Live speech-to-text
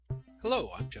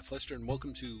Hello, I'm Jeff Lester, and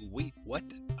welcome to Wait What?,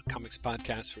 a comics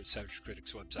podcast for the Savage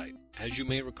Critics website. As you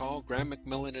may recall, Graham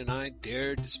McMillan and I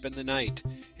dared to spend the night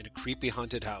in a creepy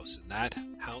haunted house, and that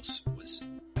house was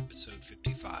episode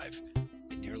 55.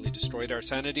 It nearly destroyed our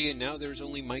sanity, and now there's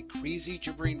only my crazy,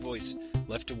 gibbering voice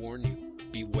left to warn you.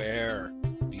 Beware.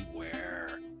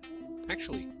 Beware.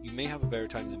 Actually, you may have a better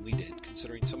time than we did,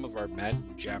 considering some of our mad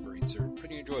jabberings are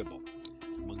pretty enjoyable.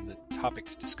 Among the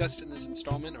topics discussed in this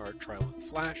installment are Trial of the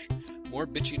Flash, more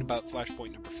bitching about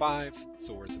Flashpoint number 5,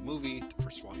 Thor the movie, the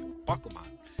first volume of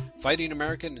Bakuman, Fighting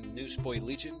American and Newsboy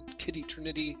Legion, Kid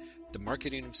Eternity, the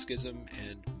marketing of Schism,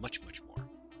 and much, much more.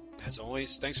 As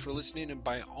always, thanks for listening, and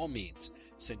by all means,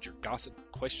 send your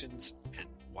gossip, questions, and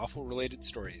waffle-related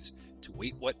stories to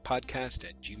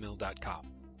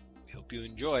waitwhatpodcast@gmail.com. We hope you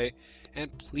enjoy,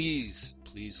 and please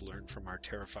learn from our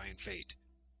terrifying fate.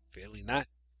 Failing that,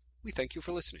 we thank you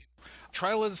for listening.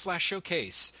 Trial of the Flash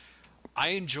Showcase. I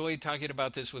enjoyed talking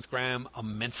about this with Graham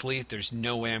immensely. There's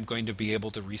no way I'm going to be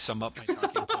able to re-sum up my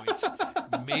talking points.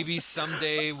 Maybe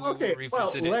someday we'll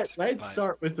revisit it. Let's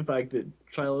start with the fact that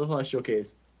Trial of the Flash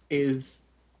Showcase is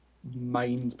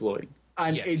mind-blowing.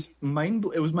 And yes.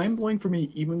 It was mind-blowing for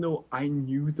me even though I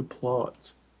knew the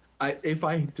plot. If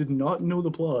I did not know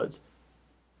the plot,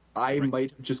 I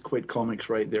might have just quit comics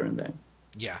right there and then.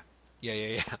 Yeah.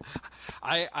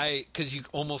 Because you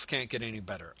almost can't get any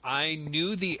better. I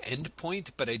knew the end point,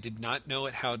 but I did not know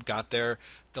how it got there.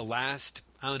 The last,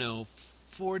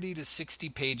 40 to 60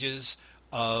 pages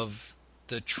of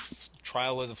the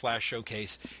Trial of the Flash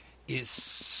Showcase is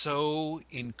so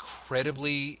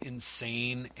incredibly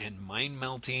insane and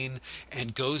mind-melting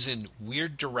and goes in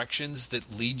weird directions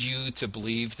that lead you to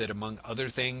believe that, among other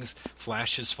things,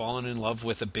 Flash has fallen in love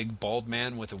with a big bald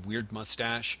man with a weird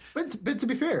mustache. But to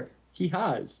be fair, he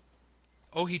has.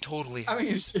 Oh, he totally has. I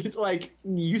mean, it's like,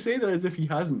 you say that as if he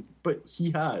hasn't, but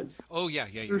he has. Oh, yeah.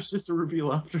 There's just a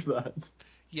reveal after that.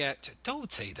 Yeah,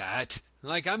 don't say that.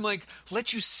 I'm like,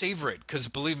 let you savor it, because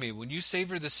believe me, when you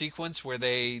savor the sequence where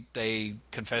they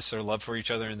confess their love for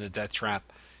each other in the Death Trap,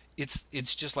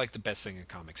 it's just like the best thing in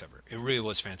comics ever. It really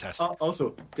was fantastic.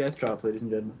 Also, Death Trap, ladies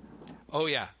and gentlemen. Oh,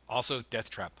 yeah. Also, Death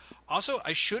Trap. Also,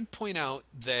 I should point out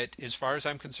that, as far as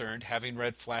I'm concerned, having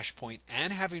read Flashpoint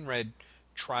and having read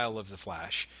Trial of the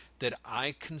Flash, that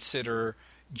I consider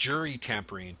jury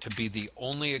tampering to be the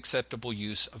only acceptable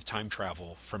use of time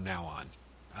travel from now on.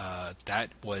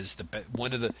 That was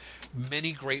one of the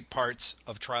many great parts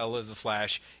of Trial of the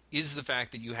Flash is the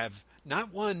fact that you have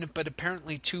not one, but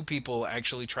apparently two people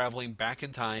actually traveling back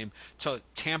in time to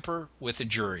tamper with a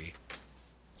jury.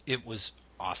 It was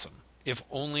awesome. If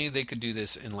only they could do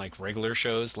this in like regular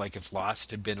shows, like if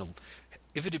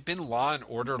it had been Law and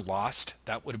Order Lost,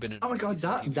 that would have been an oh my god,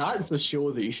 that's the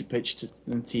show that you should pitch to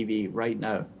on TV right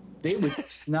now. They would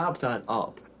snap that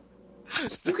up.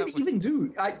 You could even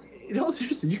do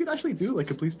seriously, you could actually do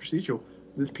like a police procedural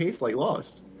that's paced like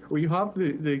Lost, where you have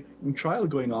the trial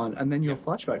going on and then you have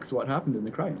flashbacks to what happened in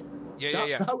the crime.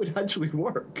 Yeah. That would actually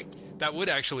work. That would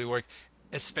actually work,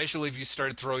 especially if you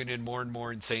started throwing in more and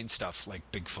more insane stuff like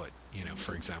Bigfoot,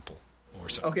 for example, or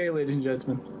something. Okay, ladies and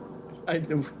gentlemen,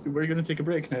 we're going to take a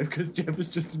break now because Jeff has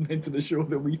just invented a show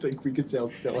that we think we could sell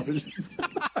to television.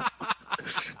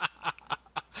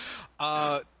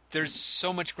 There's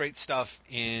so much great stuff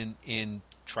in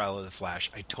Trial of the Flash.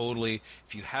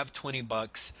 If you have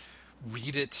 $20,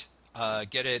 read it,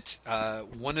 get it.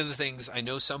 One of the things, I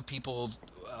know some people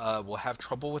will have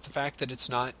trouble with the fact that it's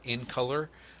not in color.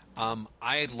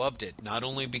 I loved it, not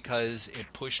only because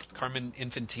it pushed Carmen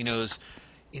Infantino's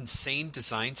insane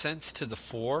design sense to the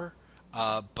fore,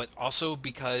 but also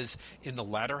because in the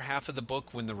latter half of the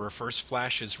book, when the Reverse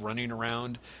Flash is running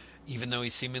around, even though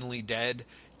he's seemingly dead,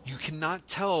 you cannot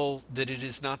tell that it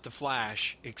is not the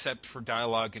Flash, except for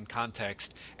dialogue and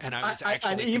context. And I was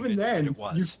actually convinced that it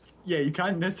was. You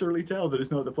can't necessarily tell that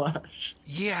it's not the Flash.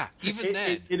 Yeah, even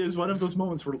then. It is one of those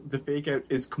moments where the fake out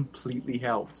is completely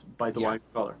helped by the light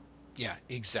color. Yeah,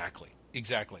 exactly.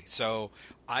 So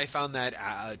I found that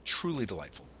truly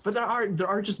delightful. But there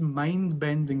are just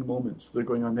mind-bending moments that are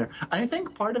going on there. And I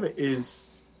think part of it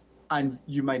is, and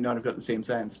you might not have got the same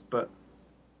sense, but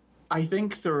I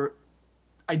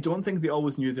don't think they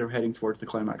always knew they were heading towards the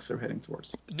climax they're heading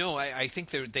towards. No, I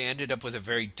think they ended up with a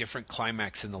very different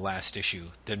climax in the last issue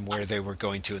than where they were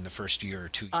going to in the first year or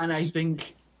 2 years. And I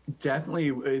think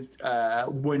definitely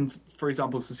when, for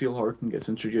example, Cecile Horton gets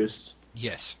introduced...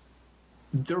 Yes.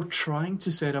 They're trying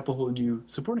to set up a whole new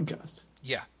supporting cast.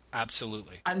 Yeah,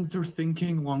 absolutely. And they're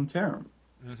thinking long-term.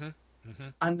 Mm-hmm. Mm-hmm.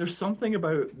 And there's something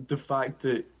about the fact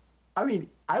that... I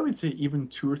would say even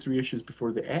 2 or 3 issues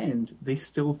before the end, they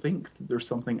still think that there's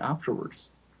something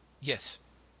afterwards. Yes.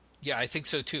 Yeah, I think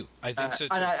so too. I think so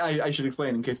too. And I should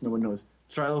explain in case no one knows.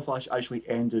 Trial of the Flash actually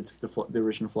ended the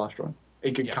original Flash run.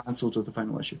 It got cancelled with the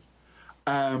final issue.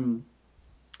 And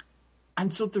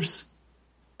so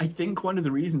I think one of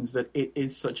the reasons that it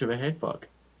is such of a headfuck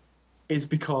is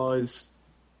because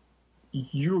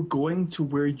you're going to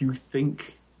where you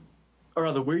think, or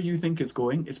rather, where you think it's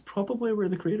going is probably where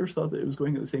the creators thought that it was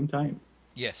going at the same time.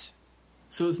 Yes.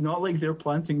 So it's not like they're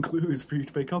planting clues for you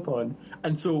to pick up on.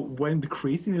 And so when the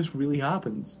craziness really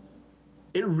happens,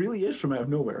 it really is from out of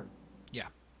nowhere. Yeah.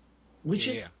 Which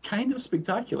is kind of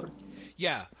spectacular.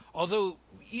 Yeah. Although,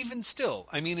 even still,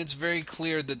 I mean, it's very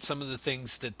clear that some of the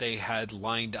things that they had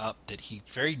lined up, that he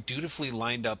very dutifully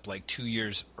lined up like 2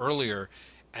 years earlier,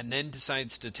 and then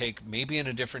decides to take maybe in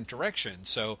a different direction.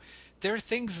 So there are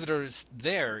things that are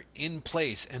there in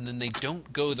place, and then they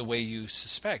don't go the way you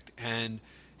suspect. And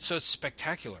so it's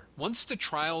spectacular. Once the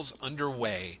trial's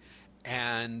underway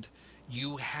and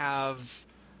you have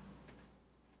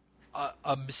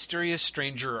a mysterious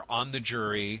stranger on the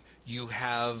jury, you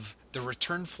have the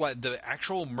return flight, the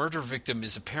actual murder victim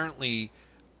is apparently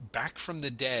back from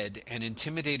the dead and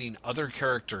intimidating other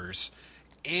characters,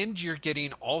 and you're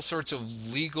getting all sorts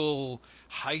of legal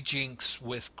hijinks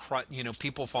with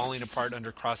people falling apart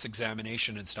under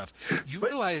cross-examination and stuff. You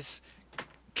realize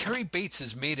Cary Bates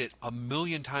has made it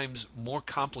 1,000,000 times more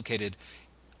complicated,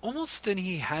 almost than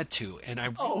he had to, and I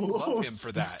really love him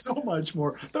for that. So much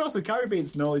more. But also, Cary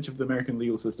Bates' knowledge of the American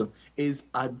legal system is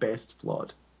at best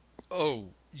flawed. Oh,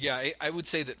 yeah, I would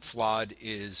say that flawed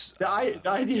is... The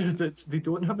idea that they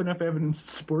don't have enough evidence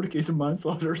to support a case of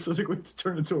manslaughter, so they're going to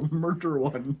turn it into a murder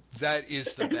one. That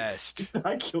is the best.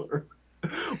 Spectacular.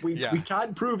 We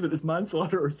can't prove that it's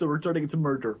manslaughter, so we're turning it to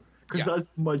murder, because that's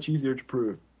much easier to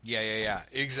prove. Yeah,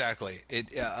 exactly.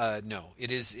 It is.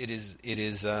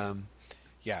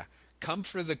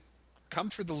 Come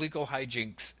for the legal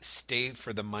hijinks, stay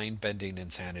for the mind-bending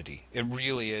insanity. It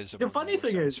really is. The funny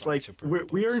thing is, like,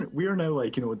 we are now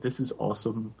like, this is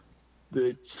awesome.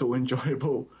 It's so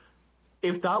enjoyable.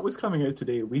 If that was coming out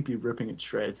today, we'd be ripping it to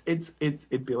shreds.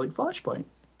 It'd be like Flashpoint.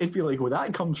 It'd be like, well,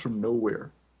 that comes from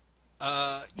nowhere.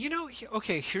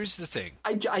 Okay, here's the thing.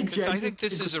 I think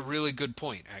this is a really good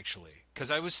point, actually,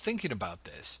 because I was thinking about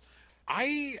this.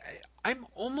 I'm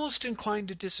almost inclined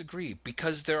to disagree,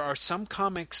 because there are some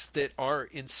comics that are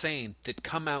insane that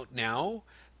come out now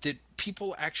that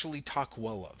people actually talk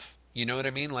well of. You know what I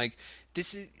mean? Like,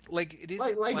 this is like it is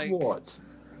like what?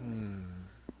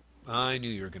 I knew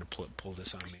you were going to pull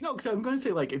this on me. No, because I'm going to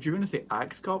say, like, if you're going to say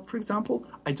Axe Cop, for example,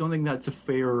 I don't think that's a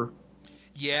fair.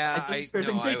 Yeah,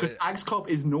 because Axe Cop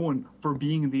is known for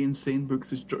being the insane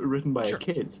books written by a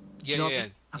kid. Yeah.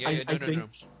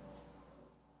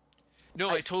 No,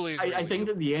 I totally agree. I think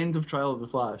that the end of Trial of the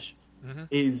Flash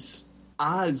is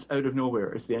as out of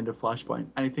nowhere as the end of Flashpoint.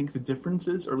 And I think the difference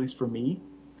is, or at least for me,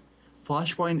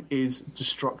 Flashpoint is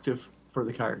destructive for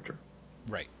the character.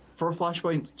 Right. For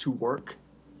Flashpoint to work,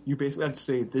 you basically have to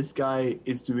say, this guy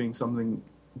is doing something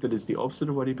that is the opposite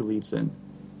of what he believes in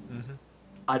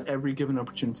at every given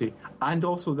opportunity, and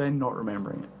also then not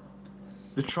remembering it.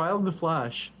 The Trial of the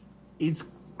Flash is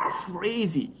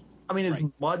crazy. I mean, it's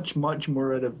much, much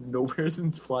more out of nowhere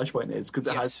than Flashpoint is, because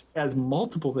it has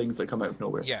multiple things that come out of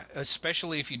nowhere. Yeah,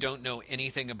 especially if you don't know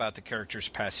anything about the character's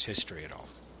past history at all.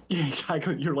 Yeah,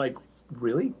 exactly. You're like,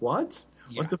 really? What?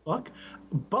 Yeah. What the fuck?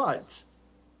 But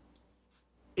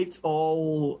it's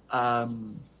all, I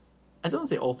don't want to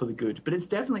say all for the good, but it's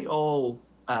definitely all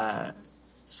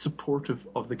supportive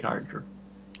of the character.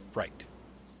 Right.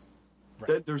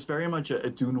 There's very much a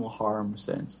do no harm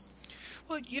sense.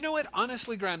 Well, you know what?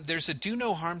 Honestly, Graham, there's a do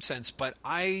no harm sense, but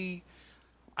I'm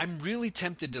really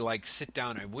tempted to like sit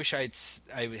down. I wish I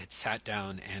had sat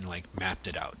down and like mapped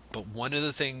it out. But one of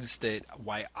the things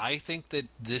why I think that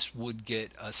this would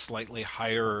get a slightly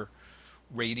higher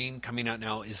rating coming out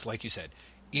now is, like you said,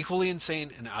 equally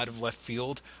insane and out of left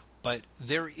field. But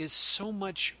there is so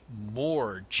much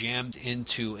more jammed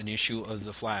into an issue of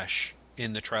The Flash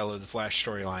in the Trial of the Flash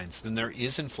storylines than there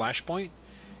is in Flashpoint.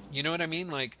 You know what I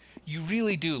mean? Like, you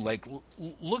really do. Like,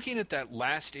 looking at that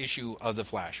last issue of The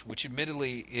Flash, which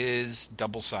admittedly is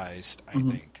double-sized, I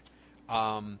think,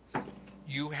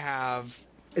 you have...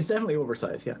 It's definitely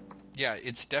oversized, yeah. Yeah,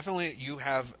 it's definitely... You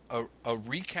have a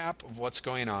recap of what's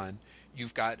going on.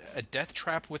 You've got a death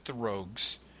trap with the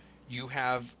Rogues. You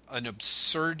have an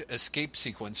absurd escape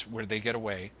sequence where they get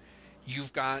away.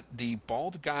 You've got the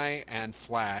bald guy and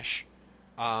Flash.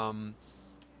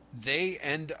 They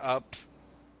end up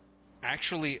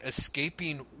actually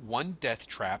escaping one death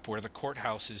trap where the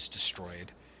courthouse is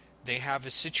destroyed. They have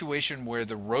a situation where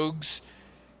the Rogues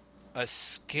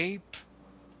escape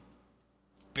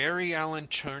Barry Allen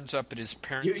turns up at his You,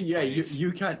 parents' yeah, place.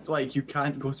 you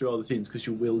can't go through all the scenes because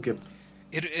you will give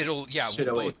It'll shit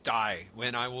we'll away. both die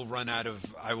when I will run out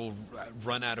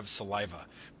of saliva.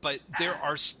 But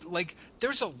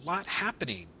there's a lot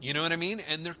happening, you know what I mean?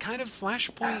 And their kind of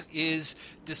Flashpoint is,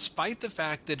 despite the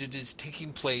fact that it is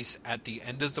taking place at the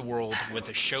end of the world with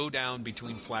a showdown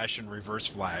between Flash and Reverse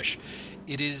Flash,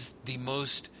 it is the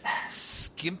most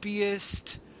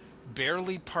skimpiest,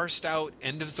 barely parsed out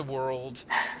end of the world.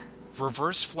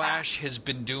 Reverse Flash has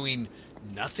been doing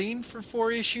nothing for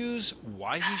 4 issues.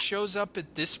 Why he shows up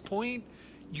at this point,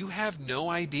 you have no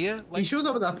idea. He shows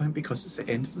up at that point because it's the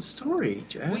end of the story,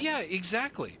 Jeff. Well, yeah,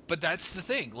 exactly. But that's the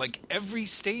thing. Like, every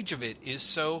stage of it is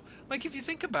so... Like, if you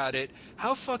think about it,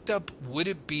 how fucked up would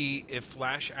it be if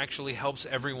Flash actually helps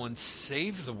everyone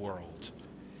save the world?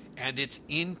 And it's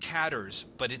in tatters,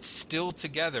 but it's still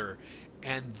together.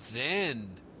 And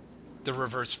then the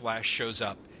Reverse Flash shows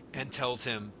up and tells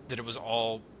him that it was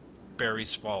all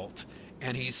Barry's fault.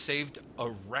 And he saved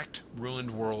a wrecked, ruined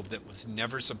world that was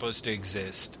never supposed to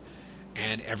exist.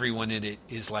 And everyone in it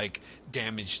is, like,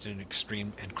 damaged and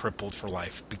extreme and crippled for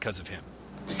life because of him.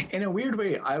 In a weird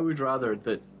way, I would rather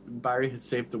that Barry had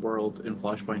saved the world in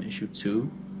Flashpoint issue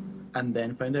 2 and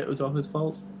then found out it was all his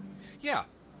fault. Yeah.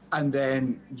 And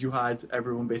then you had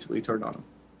everyone basically turn on him.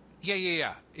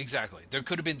 Yeah, exactly. There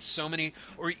could have been so many,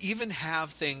 or even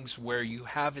have things where you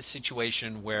have a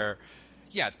situation where,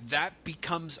 yeah, that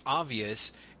becomes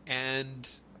obvious, and,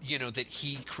 you know, that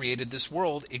he created this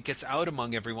world, it gets out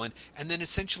among everyone, and then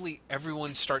essentially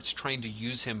everyone starts trying to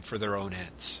use him for their own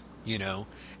ends, you know?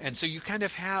 And so you kind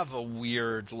of have a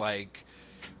weird, like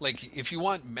if you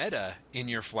want meta in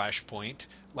your Flashpoint,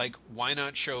 like, why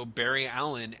not show Barry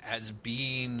Allen as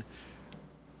being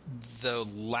the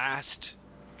last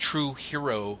true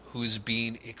hero who's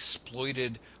being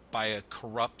exploited by a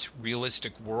corrupt,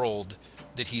 realistic world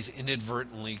that he's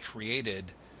inadvertently created,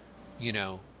 you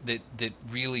know, that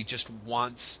really just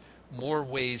wants more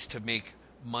ways to make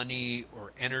money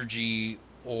or energy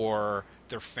or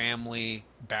their family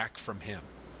back from him.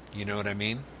 You know what I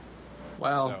mean?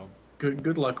 Well,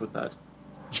 good luck with that.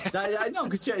 I know,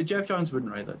 because Jeff Johns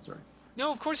wouldn't write that story.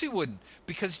 No, of course he wouldn't,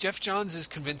 because Jeff Johns is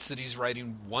convinced that he's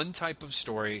writing one type of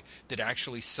story that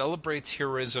actually celebrates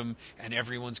heroism and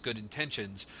everyone's good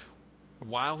intentions,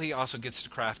 while he also gets to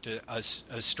craft a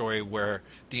story where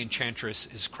the Enchantress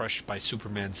is crushed by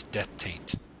Superman's death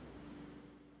taint.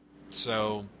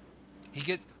 So he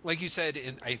gets, like you said,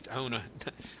 I don't know,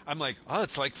 I'm like, oh,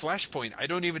 it's like Flashpoint. I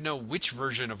don't even know which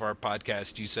version of our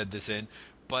podcast you said this in,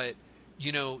 but...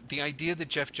 You know, the idea that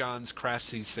Jeff Johns crafts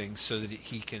these things so that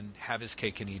he can have his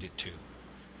cake and eat it too.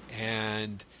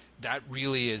 And that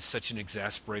really is such an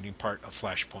exasperating part of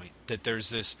Flashpoint, that there's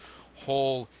this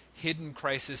whole hidden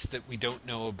crisis that we don't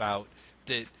know about,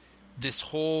 that this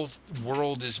whole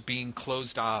world is being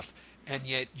closed off, and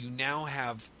yet you now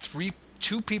have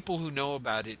two people who know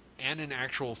about it and an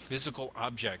actual physical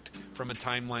object from a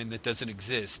timeline that doesn't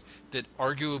exist that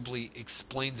arguably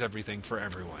explains everything for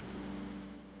everyone.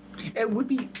 It would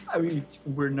be, I mean,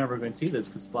 we're never going to see this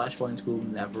because Flashpoint will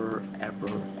never, ever,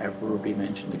 ever be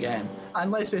mentioned again. And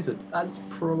let's face it, that's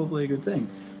probably a good thing.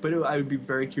 But I would be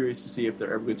very curious to see if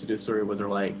they're ever going to do a story where they're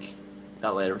like,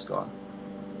 that letter's gone.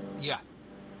 Yeah.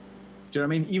 Do you know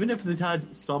what I mean? Even if they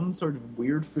had some sort of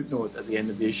weird footnote at the end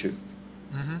of the issue,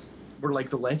 where like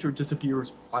the letter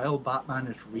disappears while Batman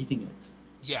is reading it.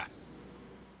 Yeah.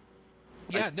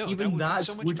 Like, Yeah, no, even that that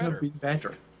so much would better. have been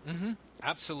better.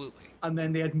 Absolutely. And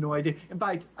then they had no idea. In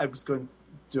fact, I was going to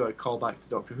do a callback to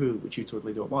Doctor Who, which you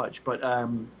totally don't watch, but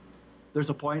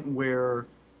there's a point where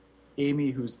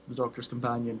Amy, who's the Doctor's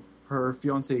companion, her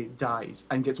fiance dies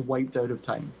and gets wiped out of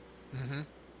time.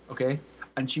 Okay?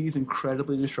 And she's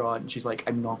incredibly distraught, and she's like,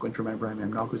 I'm not going to remember him,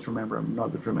 I'm not going to remember him, I'm not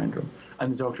going to remember him.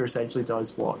 And the Doctor essentially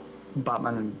does what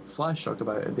Batman and Flash talk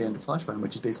about at the end of Flashpoint,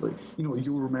 which is basically, you know,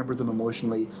 you'll remember them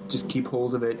emotionally, just keep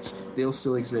hold of it, they'll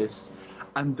still exist.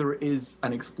 And there is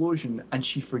an explosion, and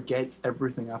she forgets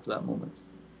everything after that moment.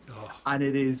 And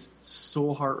it is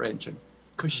so heart-wrenching,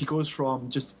 because she goes from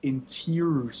just in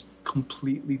tears,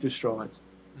 completely distraught,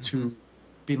 to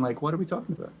being like, what are we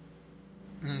talking about?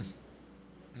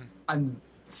 And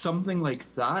something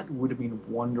like that would have been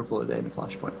wonderful at the end of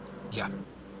Flashpoint.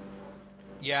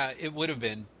 Yeah, it would have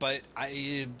been, but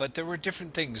there were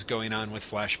different things going on with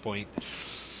Flashpoint.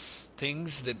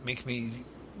 Things that make me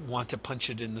want to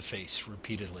punch it in the face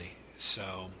repeatedly.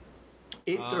 So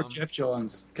It's or Jeff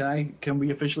Johns. Can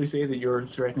we officially say that you're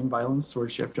threatening violence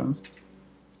towards Jeff Johns?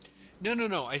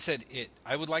 No. I said it.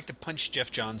 I would like to punch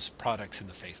Jeff Johns' products in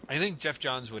the face. I think Jeff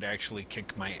Johns would actually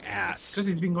kick my ass. Because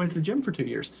he's been going to the gym for 2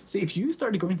 years. See, if you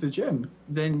started going to the gym,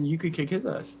 then you could kick his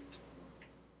ass.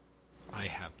 I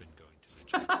have been going to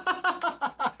the gym.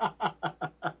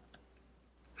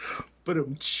 But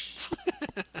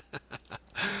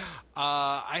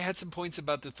I had some points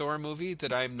about the Thor movie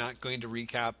that I'm not going to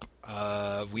recap.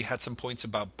 We had some points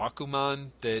about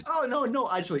Bakuman that... Oh, no,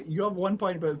 actually, you have one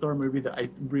point about the Thor movie that I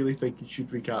really think you should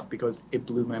recap because it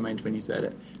blew my mind when you said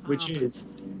it, which is,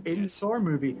 in Thor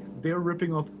movie, they're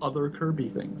ripping off other Kirby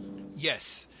things.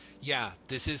 Yes. Yeah,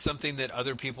 this is something that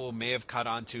other people may have caught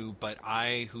on to, but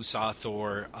I, who saw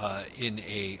Thor in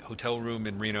a hotel room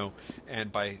in Reno,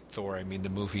 and by Thor I mean the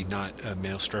movie, not a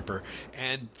male stripper,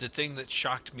 and the thing that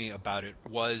shocked me about it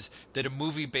was that a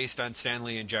movie based on Stan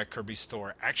Lee and Jack Kirby's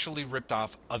Thor actually ripped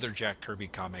off other Jack Kirby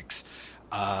comics.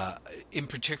 In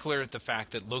particular, the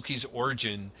fact that Loki's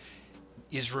origin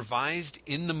is revised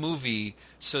in the movie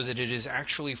so that it is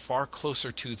actually far closer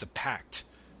to the Pact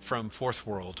from Fourth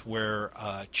World, where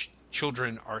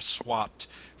children are swapped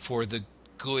for the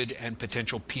good and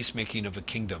potential peacemaking of a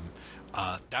kingdom.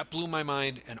 That blew my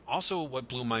mind, and also what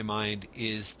blew my mind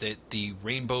is that the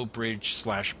Rainbow Bridge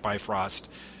 / Bifrost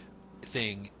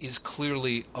thing is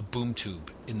clearly a boom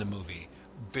tube in the movie.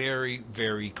 Very,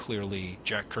 very clearly,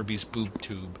 Jack Kirby's boom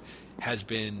tube has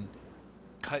been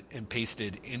cut and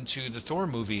pasted into the Thor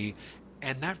movie,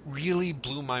 and that really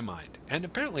blew my mind, and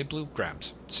apparently blew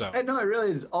Graham's. So No, it really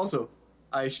is. Also,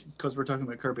 because we're talking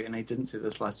about Kirby, and I didn't say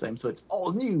this last time, so it's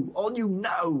all new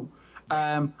now.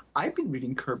 I've been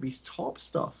reading Kirby's Top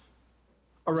stuff,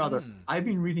 or rather, I've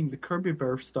been reading the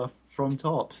Kirbyverse stuff from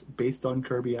Tops based on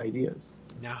Kirby ideas.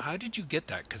 Now, how did you get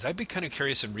that? Because I'd be kind of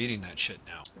curious in reading that shit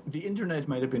now. The internet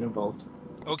might have been involved.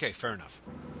 Okay, fair enough.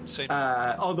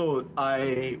 Although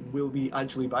I will be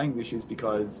actually buying the issues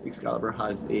because Excalibur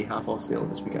has a half-off sale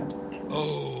this weekend.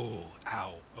 Oh,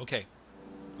 ow. Okay.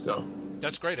 So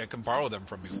that's great. I can borrow them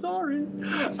from you. Sorry.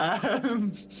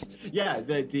 Yeah,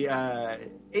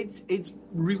 it's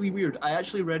really weird. I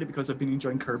actually read it because I've been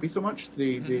enjoying Kirby so much,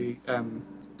 the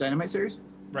Dynamite series.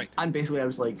 Right. And basically I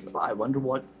was like, I wonder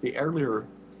what the earlier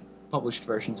published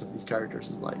versions of these characters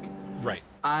is like. Right.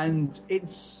 And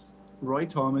it's Roy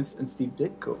Thomas and Steve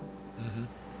Ditko. Mm-hmm.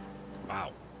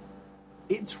 Wow.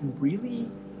 It's really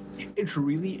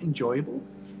enjoyable.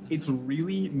 It's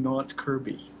really not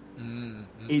Kirby.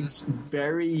 Mm-hmm. It's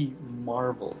very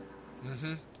Marvel.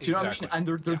 Mm-hmm. Do you know what I mean?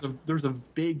 And there's a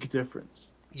big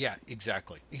difference. Yeah,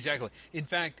 exactly. In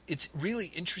fact, it's really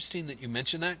interesting that you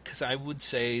mention that, because I would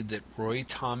say that Roy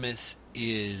Thomas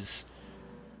is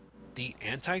the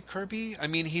anti-Kirby. I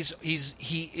mean, he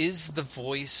is the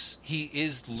voice. He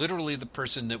is literally the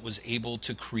person that was able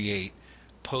to create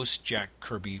post-Jack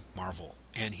Kirby Marvel.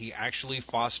 And he actually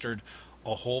fostered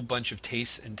a whole bunch of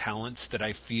tastes and talents that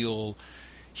I feel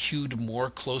hewed more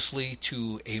closely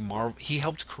to a Marvel. He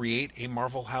helped create a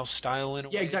Marvel House style in a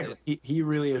way. Yeah, exactly. He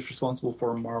really is responsible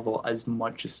for Marvel as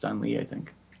much as Stan Lee, I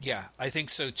think. Yeah, I think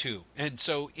so too. And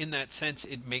so in that sense,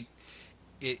 it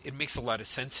makes a lot of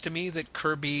sense to me that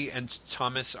Kirby and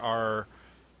Thomas are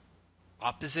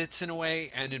opposites in a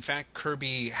way. And in fact,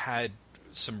 Kirby had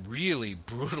some really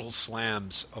brutal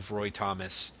slams of Roy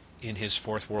Thomas in his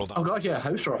Fourth World. Oh god, yeah,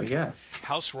 House Roy, yeah.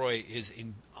 House Roy is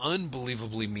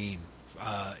unbelievably mean.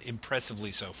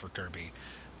 Impressively so for Kirby.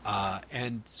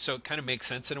 And so it kind of makes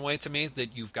sense in a way to me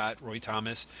that you've got Roy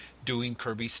Thomas doing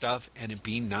Kirby stuff and it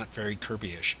being not very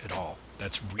Kirby-ish at all.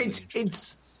 That's really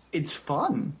it's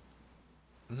fun.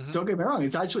 Mm-hmm. Don't get me wrong,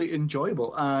 it's actually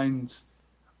enjoyable. And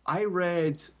I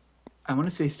read, I want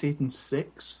to say Satan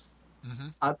 6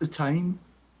 at the time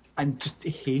and just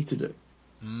hated it.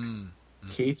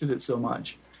 Hated it so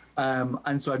much.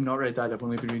 And so I've not read that. I've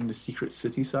only been reading the Secret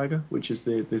City saga, which is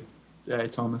the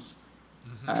Thomas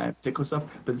Ditko stuff.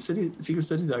 But the Secret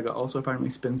City saga also apparently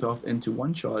spins off into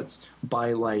one-shots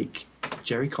by, like,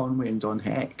 Jerry Conway and Don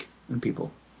Heck and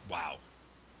people. Wow.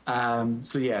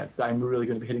 So yeah, I'm really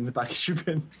going to be hitting the back issue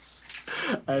bins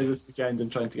this weekend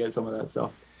and trying to get some of that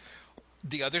stuff.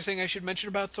 The other thing I should mention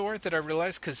about Thor that I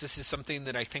realized, because this is something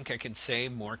that I think I can say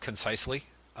more concisely,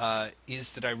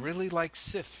 is that I really like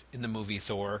Sif in the movie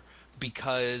Thor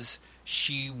because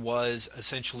she was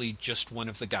essentially just one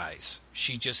of the guys.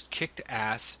 She just kicked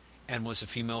ass and was a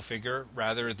female figure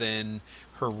rather than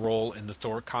her role in the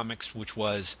Thor comics, which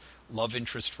was love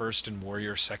interest first and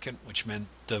warrior second, which meant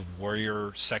the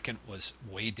warrior second was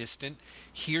way distant.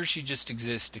 Here she just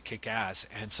exists to kick ass,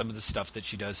 and some of the stuff that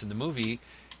she does in the movie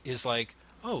is like,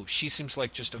 oh, she seems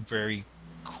like just a very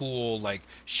cool, like,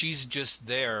 she's just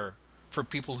there for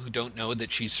people who don't know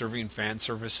that she's serving fan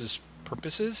services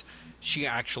purposes, she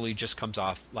actually just comes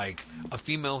off like a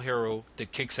female hero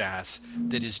that kicks ass,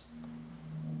 that is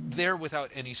there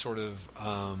without any sort of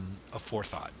a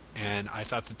forethought. And I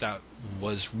thought that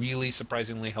was really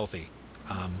surprisingly healthy.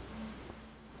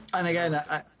 And again,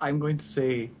 I'm going to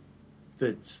say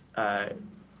that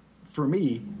for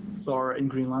me, Thor and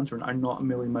Green Lantern are not a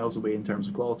million miles away in terms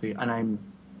of quality, and I'm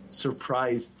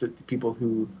surprised that the people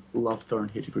who love Thor and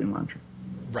hated Green Lantern.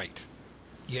 Right.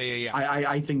 Yeah.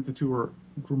 I think the two are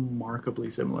remarkably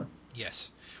similar.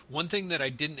 Yes. One thing that I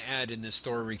didn't add in this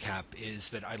Thor recap is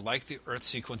that I like the Earth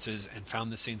sequences and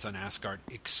found the scenes on Asgard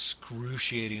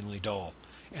excruciatingly dull.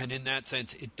 And in that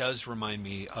sense, it does remind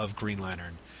me of Green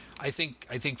Lantern. I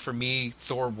think for me,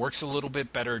 Thor works a little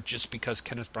bit better just because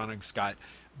Kenneth Branagh's got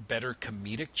better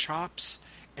comedic chops,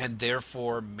 and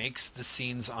therefore makes the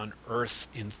scenes on Earth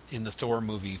in the Thor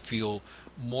movie feel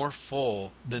more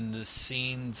full than the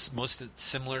scenes, most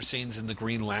similar scenes in the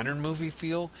Green Lantern movie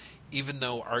feel, even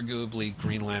though arguably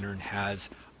Green Lantern has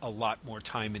a lot more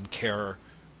time and care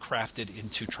crafted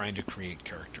into trying to create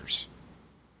characters.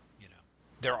 You know,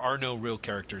 there are no real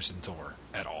characters in Thor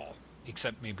at all,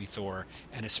 except maybe Thor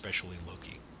and especially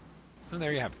Loki. And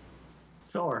there you have it.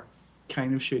 Thor,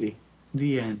 kind of shitty.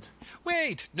 The end.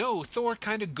 Wait, no, Thor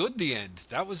kind of good the end.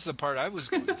 That was the part I was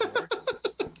going for.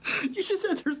 You just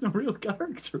said there's no real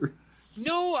character.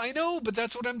 No, I know, but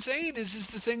that's what I'm saying. Is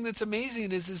the thing that's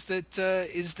amazing is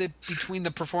that between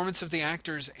the performance of the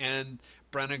actors and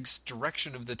Branagh's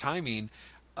direction of the timing,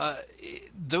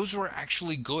 those were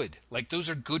actually good. Like, those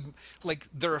are good. Like,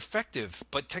 they're effective,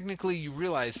 but technically you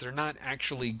realize they're not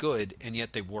actually good, and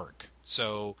yet they work.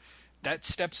 So that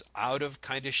steps out of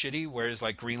kind of shitty, whereas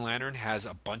like Green Lantern has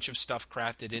a bunch of stuff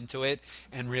crafted into it,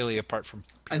 and really apart from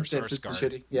Peter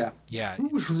Sarsgaard, yeah, he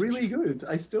was really good.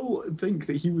 I still think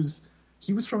that he was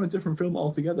from a different film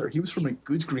altogether. He was from a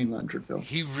good Green Lantern film.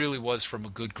 He really was from a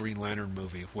good Green Lantern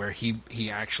movie where he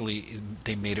actually,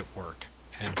 they made it work,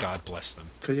 and God bless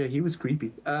them. Because yeah, he was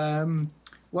creepy.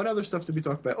 What other stuff did we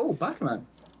talk about? Oh, Bakaman.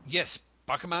 Yes,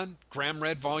 Bakaman. Graham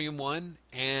read Volume 1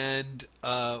 and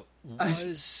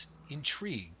was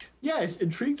intrigued. Yes,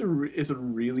 intrigued is a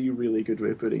really, really good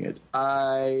way of putting it.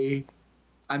 I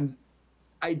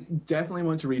definitely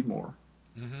want to read more.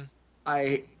 Mm-hmm.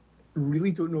 I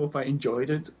really don't know if I enjoyed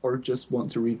it or just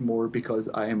want to read more because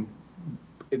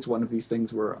it's one of these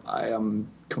things where I am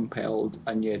compelled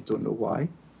and yet don't know why.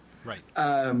 Right.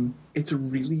 It's a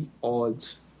really odd,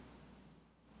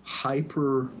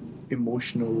 hyper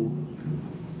emotional,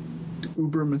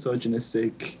 uber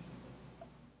misogynistic,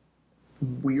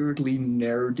 weirdly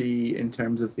nerdy in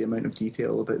terms of the amount of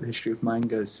detail about the history of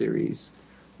manga series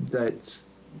that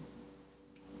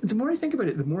the more I think about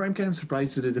it, the more I'm kind of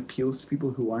surprised that it appeals to people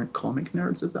who aren't comic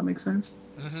nerds, does that make sense?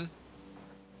 Mm-hmm.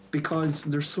 Because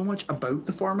there's so much about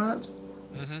the format,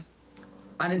 mm-hmm.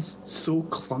 and it's so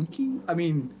clunky. I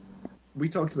mean, we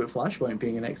talked about Flashpoint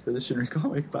being an expositionary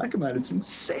comic. Bakuman, it's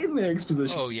insanely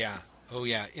exposition. Oh, yeah.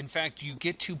 In fact, you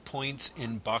get to points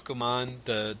in Bakuman,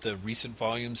 the recent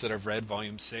volumes that I've read,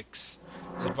 Volume 6.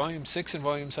 Is it Volume 6 and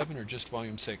Volume 7 or just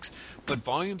Volume 6? But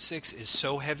Volume 6 is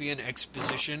so heavy in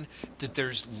exposition that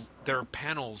there are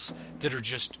panels that are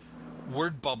just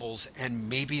word bubbles and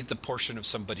maybe the portion of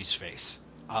somebody's face.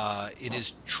 It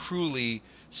is truly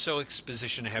so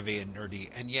exposition heavy and nerdy,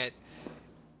 and yet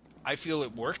I feel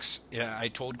it works. Yeah, I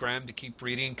told Graham to keep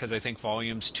reading because I think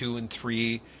Volumes 2 and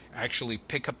 3 actually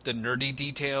pick up the nerdy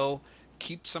detail,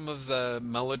 keep some of the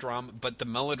melodrama, but the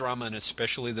melodrama and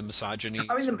especially the misogyny.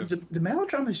 I mean, the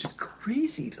melodrama is just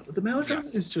crazy, though. The melodrama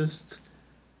is just...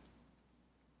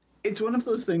 It's one of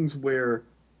those things where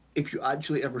if you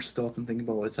actually ever stop and think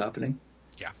about what's happening...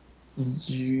 Yeah.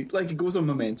 It goes on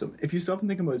momentum. If you stop and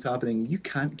think about what's happening, you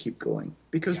can't keep going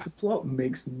because the plot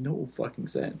makes no fucking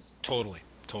sense. Totally.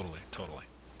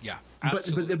 Yeah,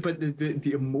 absolutely. But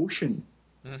the emotion,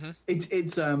 mm-hmm.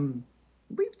 it's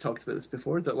we've talked about this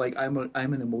before that like I'm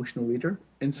an emotional reader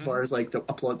insofar mm-hmm. as like a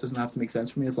plot doesn't have to make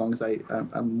sense for me as long as I'm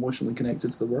emotionally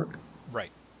connected to the work.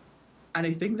 Right. And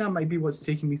I think that might be what's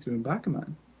taking me through in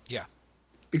Bakuman. Yeah.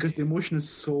 Because the emotion is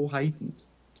so heightened.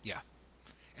 Yeah.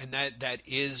 And that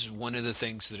is one of the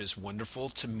things that is wonderful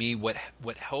to me. What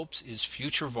helps is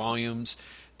future volumes,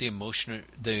 the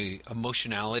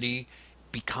emotionality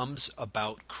becomes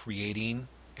about creating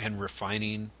and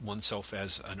refining oneself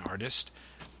as an artist,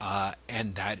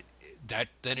 and that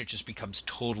then it just becomes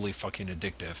totally fucking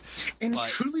addictive. In a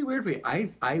truly weird way,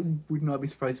 I would not be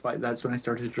surprised if that's when I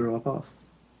started to drop off.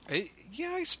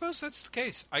 Yeah, I suppose that's the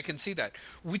case. I can see that,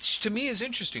 which to me is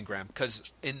interesting, Graham,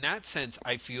 because in that sense,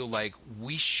 I feel like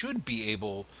we should be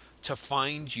able to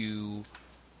find you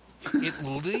at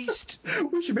least.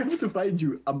 We should be able to find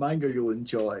you a manga you'll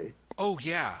enjoy. Oh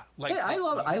yeah, like Hey, I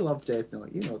love Death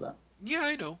Note. You know that.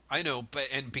 yeah, I know, but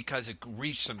and because it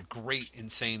reached some great,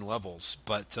 insane levels,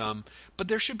 but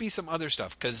there should be some other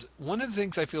stuff because one of the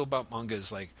things I feel about manga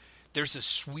is like there's a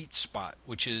sweet spot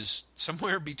which is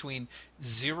somewhere between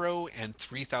 0 and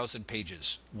 3,000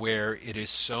 pages where it is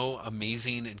so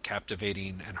amazing and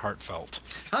captivating and heartfelt.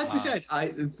 Has to be said,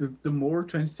 the more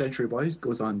 20th Century Boys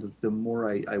goes on, the more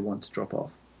I want to drop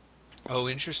off. Oh,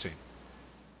 interesting.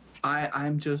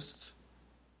 I'm just.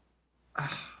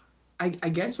 I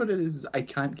guess what it is, I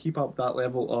can't keep up that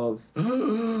level of.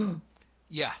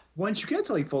 Yeah. Once you get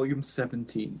to like volume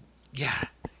 17. Yeah,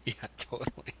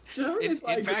 totally. You know, In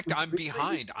like, fact, I'm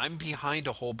behind. I'm behind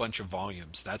a whole bunch of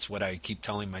volumes. That's what I keep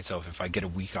telling myself. If I get a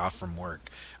week off from work,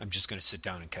 I'm just going to sit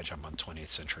down and catch up on 20th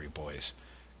Century Boys.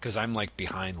 Because I'm like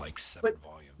behind like 7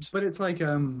 volumes. But it's like,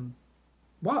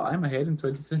 wow, I'm ahead in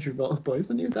 20th Century Boys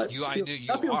than you. I knew you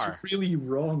that feels are. really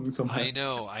wrong somehow. I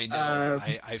know.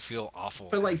 I feel awful.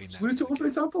 But like Pluto, for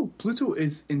example, Pluto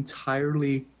is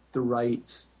entirely the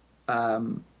right,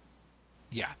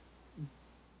 yeah,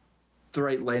 the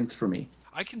right length for me.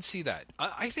 I can see that.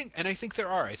 I think there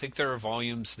are. I think there are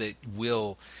volumes that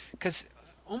will, because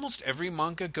almost every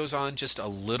manga goes on just a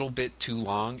little bit too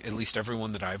long. At least every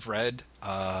one that I've read.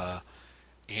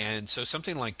 And so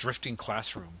something like Drifting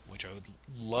Classroom, which I would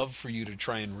love for you to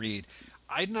try and read.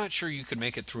 I'm not sure you could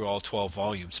make it through all 12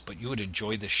 volumes, but you would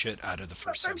enjoy the shit out of the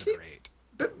first 7 or 8.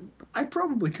 But I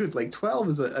probably could. Like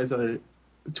 12 as a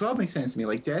 12 makes sense to me.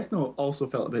 Like Death Note also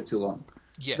felt a bit too long.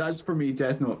 Yes. That's for me.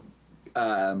 Death Note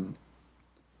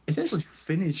essentially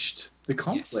finished the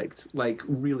conflict like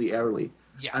really early,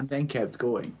 and then kept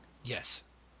going. Yes.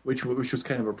 Which was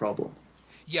kind of a problem.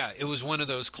 Yeah, it was one of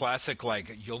those classic,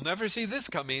 like, you'll never see this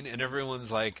coming, and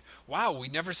everyone's like, wow, we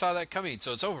never saw that coming,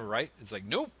 so it's over, right? It's like,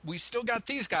 nope, we still got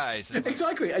these guys. And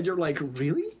exactly, and you're like,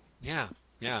 really? Yeah,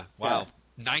 wow. Yeah.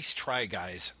 Nice try,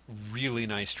 guys. Really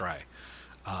nice try.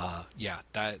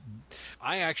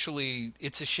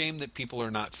 It's a shame that people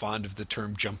are not fond of the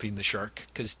term jumping the shark,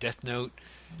 because Death Note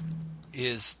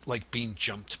is like being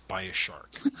jumped by a shark.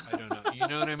 I don't know. You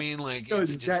know what I mean? Like, no,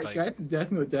 it's just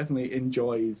Death Note definitely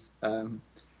enjoys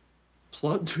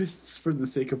plot twists for the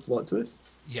sake of plot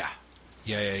twists. Yeah.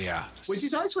 Which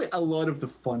is actually a lot of the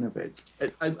fun of it,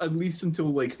 at least until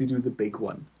like they do the big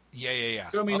one. Yeah.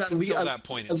 So I mean, Up until that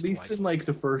point, at least in like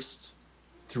the first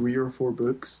 3 or 4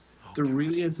 books, there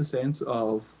really is a sense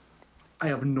of I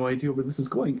have no idea where this is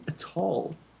going at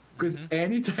all. Because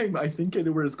anytime I think I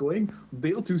know where it's going,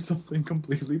 they'll do something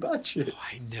completely batshit. Oh,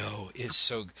 I know. It's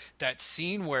so that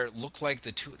scene where it looked like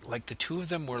the two of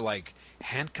them were like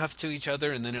handcuffed to each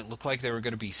other, and then it looked like they were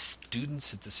going to be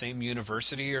students at the same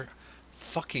university. Or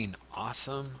fucking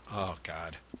awesome. Oh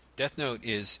God, Death Note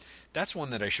that's one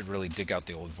that I should really dig out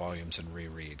the old volumes and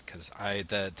reread, because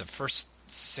the first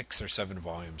 6 or 7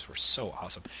 volumes were so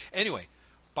awesome. Anyway,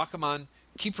 Bakuman,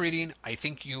 keep reading. I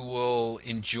think you will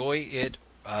enjoy it.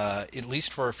 At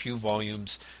least for a few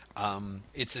volumes.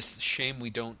 It's a shame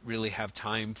we don't really have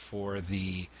time for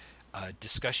the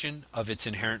discussion of its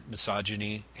inherent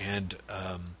misogyny, and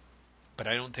but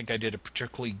I don't think I did a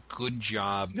particularly good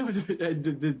job. No,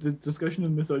 the discussion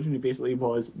of misogyny basically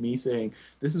was me saying,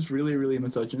 this is really, really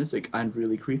misogynistic and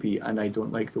really creepy, and I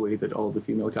don't like the way that all the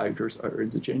female characters are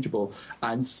interchangeable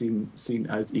and seen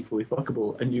as equally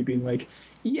fuckable, and you being like,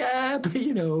 yeah, but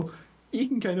you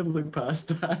can kind of look past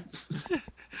that.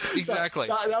 Exactly.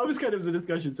 That was kind of the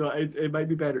discussion, so it might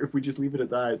be better if we just leave it at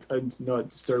that and not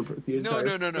disturb the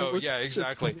entire... No. Yeah,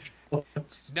 exactly.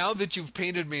 Now that you've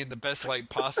painted me in the best light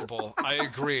possible, I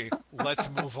agree. Let's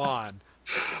move on.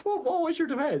 Well, what was your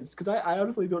defense? Because I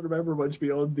honestly don't remember much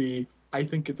beyond I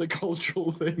think it's a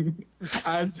cultural thing,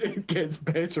 and it gets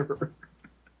better.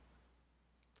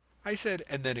 I said,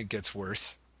 and then it gets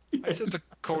worse. I said the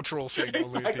cultural thing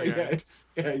only at the end. Yes.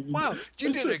 Yeah, wow,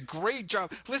 you did a great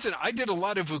job. Listen, I did a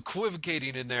lot of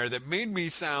equivocating in there that made me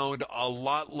sound a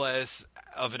lot less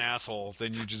of an asshole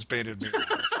than you just painted me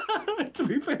as. To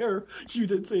be fair, you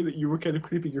did say that you were kind of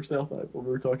creeping yourself out when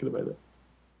we were talking about it.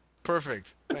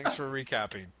 Perfect. Thanks for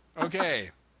recapping.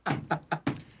 Okay.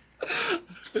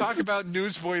 Talk about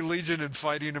Newsboy Legion and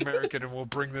Fighting American, and we'll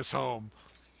bring this home.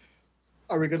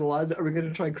 Are we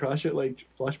gonna try and crash it like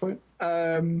Flashpoint?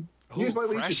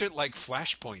 Crash it like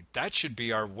Flashpoint. That should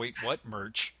be our Wait What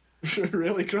merch.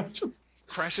 Really, crash it?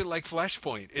 Crash it like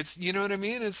Flashpoint. It's, you know what I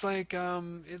mean? It's like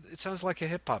it sounds like a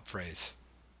hip hop phrase.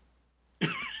 You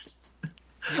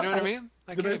know what I mean?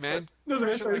 Like, hey man,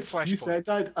 crash it like Flashpoint. You said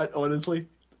that, and honestly,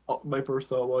 my first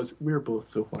thought was, we're both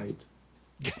so white.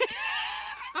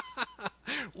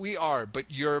 We are, but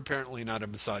you're apparently not a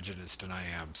misogynist, and I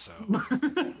am, so.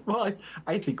 Well,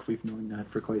 I think we've known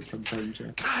that for quite some time,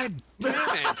 Jeff. God damn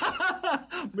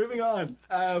it! Moving on.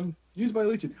 News by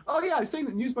Legion. Oh yeah, I was saying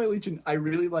that News by Legion I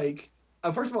really like.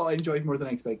 First of all, I enjoyed more than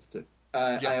I expected to.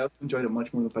 I also enjoyed it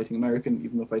much more than Fighting American,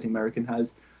 even though Fighting American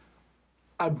has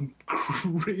a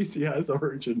crazy ass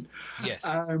origin. Yes.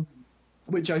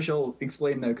 Which I shall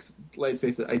explain now, because let's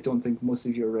face it, I don't think most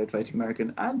of you have read Fighting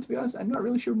American, and to be honest, I'm not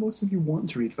really sure most of you want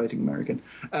to read Fighting American.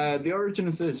 The origin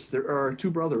is this: there are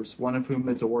two brothers, one of whom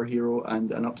is a war hero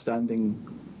and an upstanding,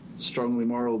 strongly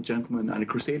moral gentleman, and a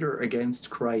crusader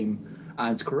against crime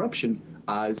and corruption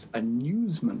as a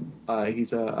newsman.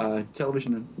 He's a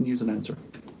television news announcer.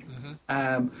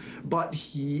 But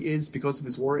he is, because of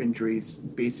his war injuries,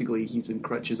 basically he's in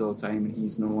crutches all the time, and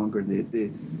he's no longer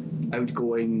the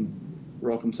outgoing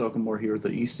rock'em sock'em war hero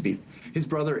that he used to be. His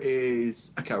brother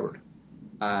is a coward,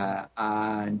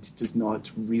 and does not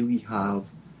really have,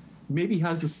 maybe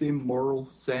has the same moral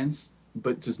sense,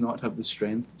 but does not have the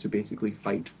strength to basically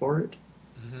fight for it.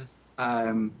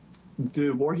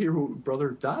 The war hero brother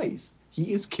dies.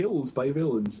 He is killed by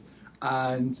villains,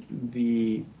 and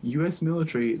the US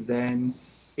military then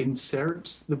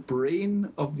inserts the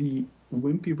brain of the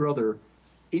wimpy brother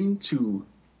into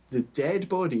the dead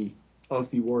body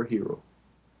of the war hero,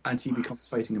 and he becomes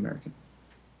Fighting American.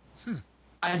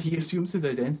 And he assumes his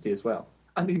identity as well.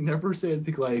 And they never say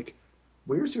anything like,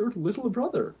 "Where's your little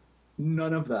brother?"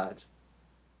 None of that.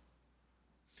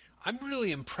 I'm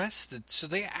really impressed that, so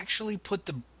they actually put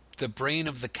the brain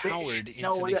of the coward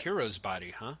into the hero's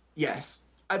body, huh? Yes.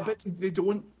 But they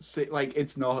don't say, like,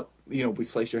 it's not, we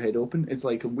slice your head open. It's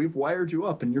like, we've wired you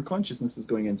up and your consciousness is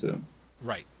going into him.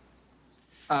 Right.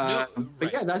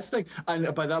 But yeah, that's the thing.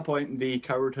 And by that point, the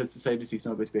coward has decided he's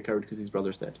not going to be a coward because his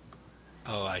brother's dead.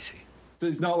 Oh, I see. So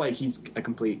it's not like he's a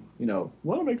complete,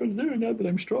 what am I going to do now that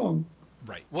I'm strong?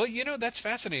 Right. Well, that's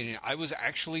fascinating. I was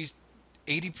actually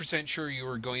 80% sure you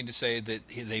were going to say that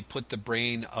they put the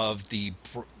brain of the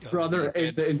brother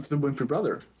into the wimpy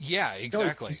brother. Yeah,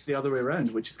 exactly. No, it's the other way around,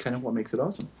 which is kind of what makes it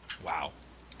awesome. Wow.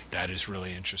 That is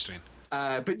really interesting.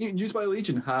 But News by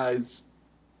Legion has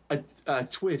a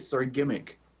twist or a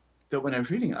gimmick that when I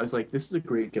was reading it, I was like, this is a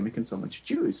great gimmick and someone should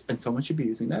use and someone should be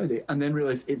using nowadays. And then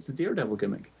realized it's the Daredevil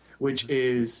gimmick, which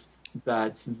is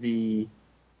that the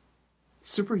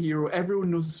superhero,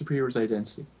 everyone knows the superhero's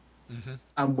identity.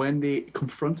 And when they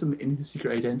confront him in his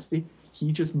secret identity,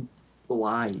 he just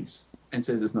lies and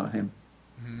says it's not him.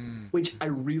 Which I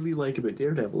really like about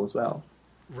Daredevil as well.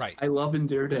 Right. I love in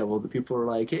Daredevil that people are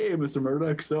like, "Hey, Mr.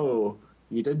 Murdoch, so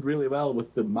you did really well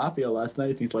with the Mafia last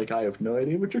night." And he's like, "I have no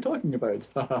idea what you're talking about."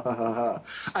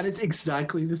 And it's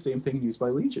exactly the same thing used by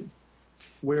Legion,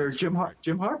 where Jim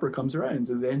Harper comes around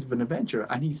at the end of an adventure,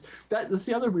 and that's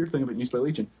the other weird thing about News by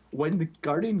Legion. When the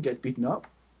Guardian gets beaten up,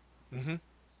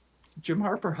 Jim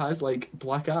Harper has like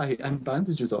black eye and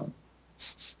bandages on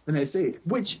the next day,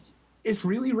 which is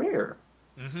really rare.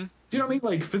 Do you know what I mean?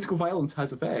 Like, physical violence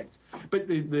has effects, but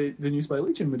the News by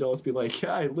Legion would always be like,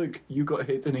 "Yeah, look, you got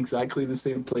hit in exactly the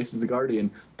same place as the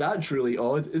Guardian. That's really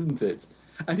odd, isn't it?"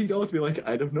 And he'd always be like,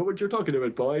 "I don't know what you're talking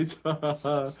about, boys."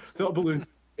 Thought balloon.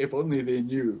 If only they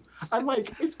knew. And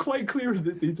like, it's quite clear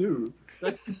that they do.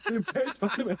 That's the best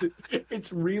part about it.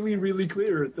 It's really, really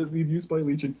clear that the News by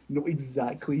Legion know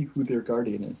exactly who their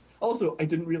Guardian is. Also, I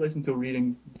didn't realize until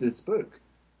reading this book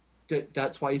that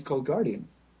that's why he's called Guardian.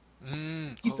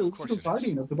 He's the legal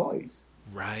guardian of the boys.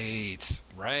 Right.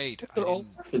 They're all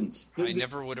orphans. I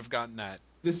never would have gotten that.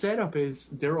 The setup is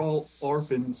they're all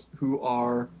orphans who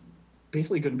are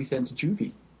basically going to be sent to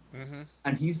juvie.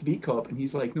 And he's the beat cop, and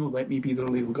he's like, "No, let me be their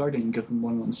legal guardian and give them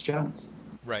one last chance."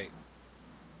 Right.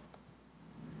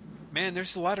 Man,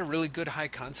 there's a lot of really good high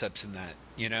concepts in that,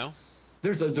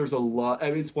 There's a lot.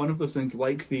 I mean, it's one of those things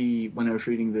like when I was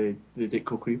reading the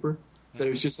Ditko Creeper, that it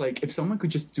was just like, if someone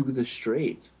could just do this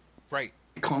straight, right?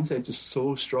 The concept is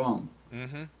so strong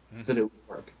that it would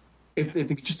work. If they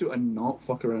could just do it and not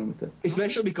fuck around with it,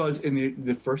 especially because in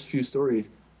the first few stories,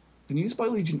 the News by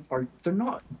Legion they're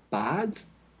not bad,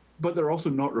 but they're also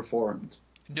not reformed.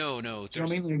 No. Do you know what I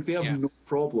mean? Like, they have no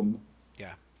problem.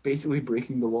 Yeah. Basically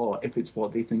breaking the law if it's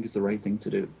what they think is the right thing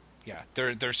to do. Yeah,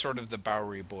 they're sort of the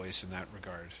Bowery Boys in that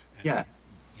regard. And, yeah.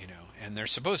 And they're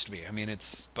supposed to be. I mean,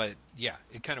 but yeah,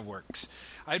 it kind of works.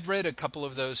 I'd read a couple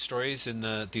of those stories in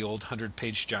the old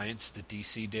 100-page Giants that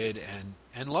DC did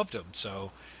and loved them.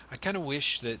 So I kind of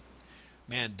wish that,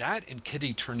 man, that and Kid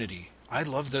Eternity. I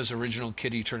loved those original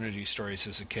Kid Eternity stories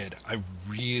as a kid. I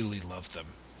really loved them.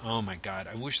 Oh my God,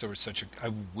 I wish there was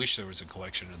a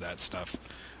collection of that stuff.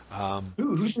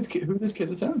 Who did Kid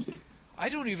Eternity? I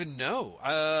don't even know.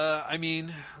 I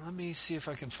mean, let me see if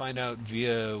I can find out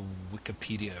via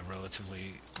Wikipedia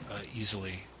relatively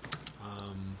easily.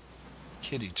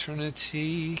 Kid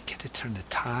Eternity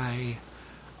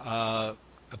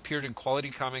appeared in Quality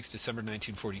Comics December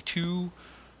 1942.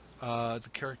 The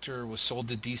character was sold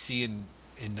to DC in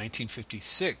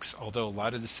 1956, although a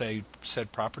lot of the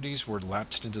said properties were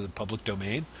lapsed into the public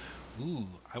domain. Ooh,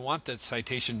 I want that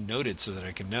citation noted so that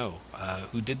I can know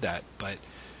who did that. But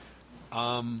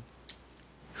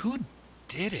who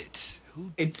did it?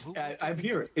 I'm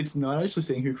here. It's not actually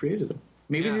saying who created them.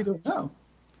 Maybe they don't know.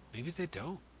 Maybe they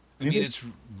don't. I mean, it's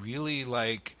really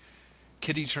like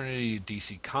Kid Eternity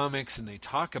DC Comics, and they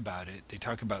talk about it. They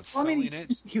talk about selling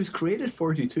it. He was created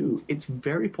 42. It's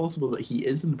very possible that he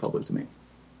is in the public domain.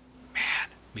 Man,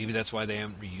 maybe that's why they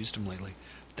haven't reused him lately.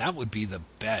 That would be the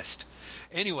best.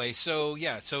 Anyway, so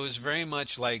it's very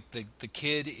much like the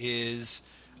kid is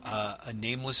a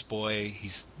nameless boy.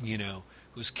 He's,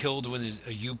 was killed when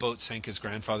a U-boat sank his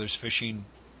grandfather's fishing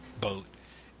boat.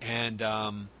 And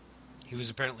he was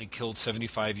apparently killed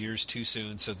 75 years too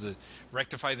soon. So to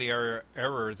rectify the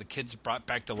error, the kid's brought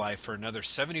back to life for another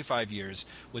 75 years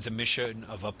with the mission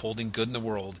of upholding good in the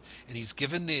world. And he's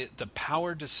given the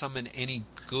power to summon any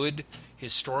good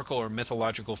historical or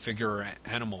mythological figure or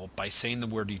animal by saying the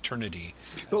word eternity.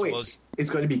 But wait, it's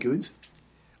got to be good?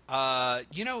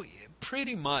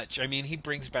 Pretty much. I mean, he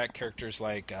brings back characters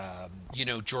like,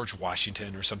 George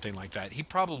Washington or something like that. He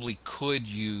probably could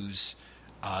use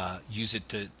it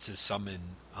to summon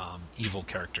evil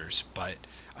characters, but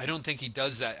I don't think he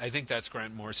does that. I think that's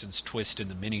Grant Morrison's twist in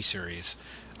the miniseries.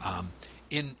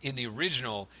 In the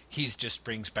original, he just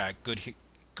brings back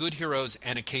good heroes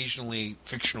and occasionally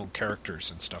fictional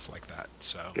characters and stuff like that.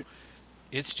 So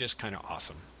it's just kind of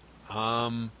awesome.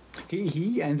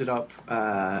 He ended up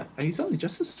he's on the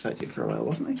Justice Society for a while,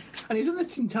 wasn't he? And he's on the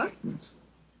Teen Titans.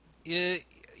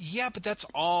 Yeah, but that's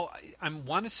all. I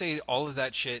want to say all of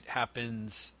that shit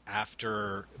happens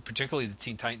after, particularly the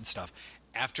Teen Titans stuff,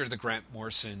 after the Grant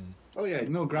Morrison. Oh yeah,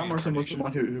 no, Grant Morrison was the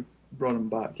one who brought him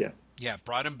back. Yeah. Yeah,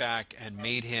 brought him back and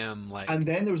made him like. And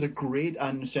then there was a great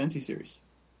Ann Nocenti series.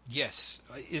 Yes,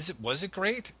 was it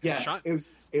great? Yeah,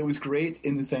 it was great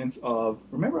in the sense of,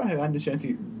 remember how Ann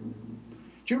Nocenti.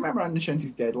 Do you remember Ann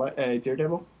Nocenti's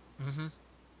Daredevil? Mm-hmm.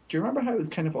 Do you remember how it was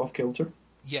kind of off kilter?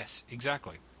 Yes,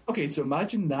 exactly. Okay, so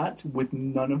imagine that with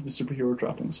none of the superhero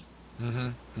trappings.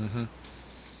 Mm-hmm. Mm-hmm.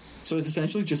 So it's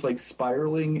essentially just like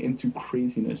spiraling into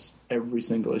craziness every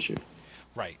single issue.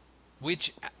 Right.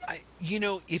 Which,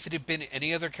 if it had been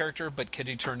any other character but Kid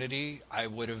Eternity, I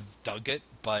would have dug it.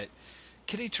 But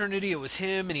Kid Eternity, it was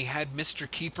him, and he had Mr.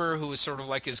 Keeper, who was sort of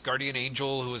like his guardian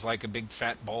angel, who was like a big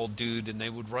fat bald dude, and they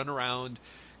would run around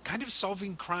kind of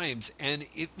solving crimes. And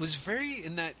it was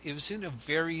in a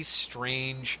very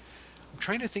strange... I'm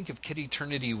trying to think if Kid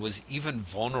Eternity was even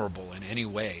vulnerable in any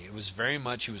way. It was very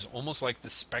much, he was almost like the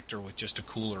Spectre with just a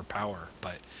cooler power.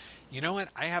 But you know what?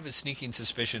 I have a sneaking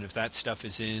suspicion if that stuff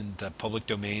is in the public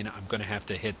domain, I'm going to have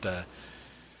to hit the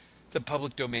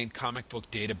public domain comic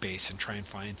book database and try and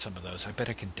find some of those. I bet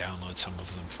I can download some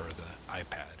of them for the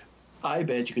iPad. I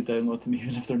bet you could download them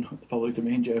even if they're not the public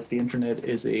domain, Jeff. The internet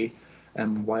is a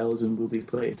wild and woolly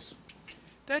place.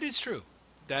 That is true.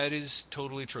 That is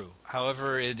totally true.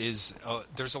 However, it is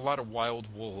there's a lot of wild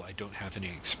wool I don't have any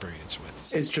experience with.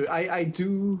 So. It's true. I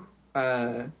do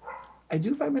find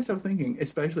myself thinking,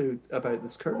 especially about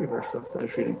this Kirbyverse stuff that I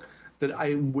was reading, that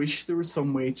I wish there was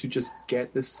some way to just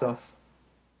get this stuff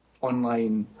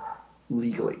online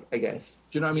legally, I guess.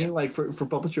 Do you know what I mean? Like for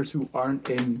publishers who aren't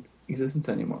in existence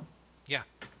anymore. Yeah.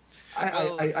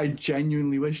 I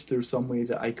genuinely wish there was some way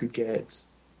that I could get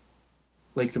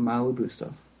like the Malibu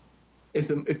stuff. If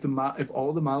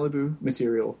all the Malibu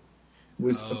material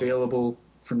was available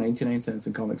for 99 cents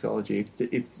in Comixology,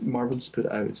 if Marvel just put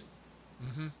it out,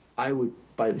 mm-hmm. I would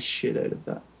buy the shit out of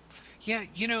that. Yeah,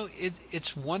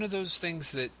 it's one of those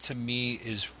things that to me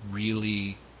is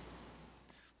really,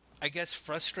 I guess,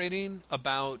 frustrating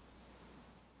about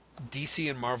DC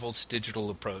and Marvel's digital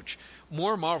approach.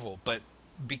 More Marvel, but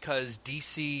because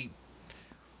DC...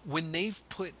 When they've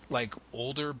put like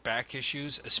older back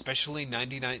issues, especially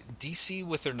 99 DC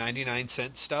with their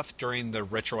 99-cent stuff during the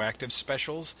retroactive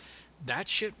specials, that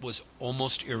shit was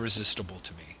almost irresistible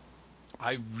to me.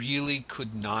 I really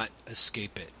could not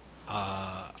escape it.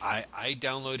 I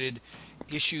downloaded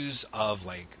issues of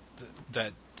like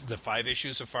the 5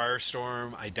 issues of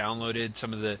Firestorm. I downloaded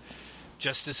some of the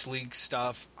Justice League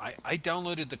stuff. I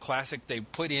downloaded the classic. They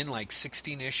put in like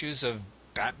 16 issues of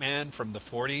Batman from the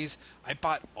 40s. I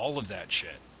bought all of that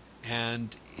shit,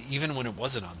 and even when it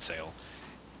wasn't on sale.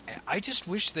 I just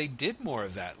wish they did more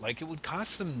of that. Like, it would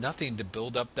cost them nothing to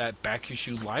build up that back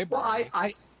issue library.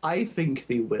 Well, I think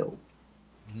they will.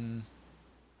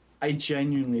 I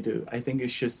genuinely do. I think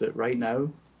it's just that right now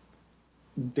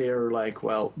they're like,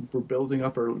 well, we're building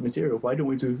up our material. Why don't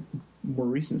we do more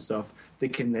recent stuff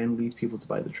that can then lead people to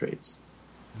buy the trades?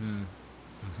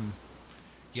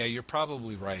 Yeah, you're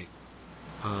probably right.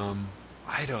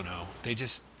 I don't know. They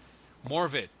just more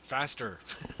of it, faster.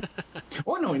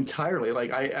 Oh no, entirely.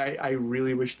 Like I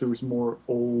really wish there was more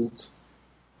old,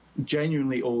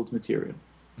 genuinely old material.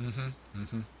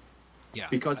 Yeah,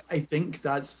 because I think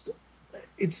that stuff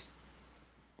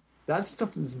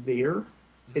is there.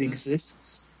 It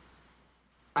exists,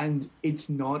 and it's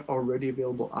not already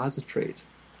available as a trade.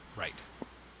 Right.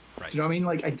 Do you know what I mean?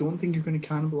 Like, I don't think you're going to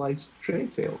cannibalize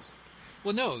trade sales.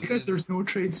 Well, no, because there's no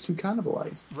trades to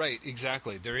cannibalize. Right,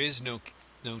 exactly. There is no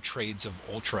trades of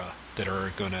Ultra that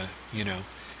are going to,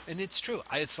 and it's true.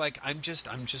 It's like I'm just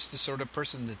the sort of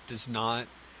person that does not.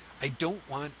 I don't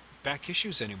want back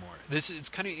issues anymore. It's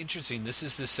kind of interesting. This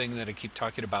is this thing that I keep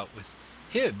talking about with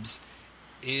Hibbs.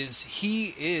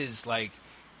 He is like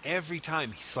every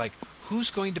time he's like, who's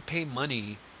going to pay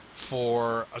money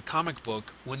for a comic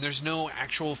book when there's no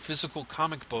actual physical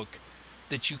comic book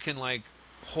that you can like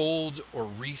hold or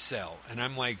resell? And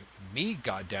I'm like, me,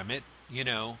 goddammit,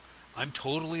 I'm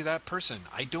totally that person.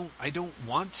 I don't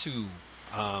want to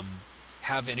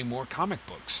have any more comic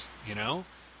books.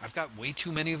 I've got way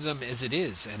too many of them as it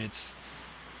is, and it's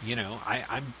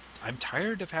I'm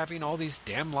tired of having all these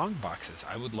damn long boxes.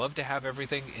 I would love to have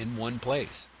everything in one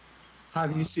place.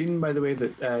 Have you seen, by the way,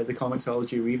 that the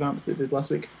Comixology revamp they did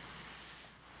last week?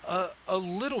 A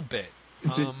little bit.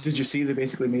 Did you see they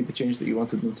basically made the change that you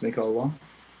wanted them to make all along?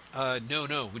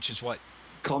 No. Which is what?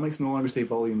 Comics no longer say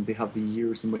volume; they have the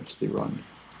years in which they run.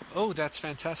 Oh, that's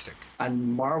fantastic.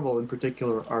 And Marvel, in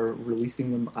particular, are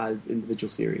releasing them as individual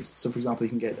series. So, for example, you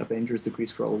can get Avengers: The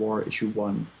Kree-Skrull War issue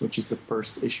 1, which is the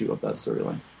first issue of that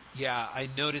storyline. Yeah, I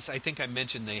noticed. I think I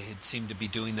mentioned they had seemed to be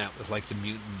doing that with like the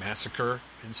Mutant Massacre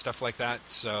and stuff like that.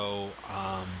 So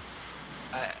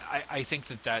I think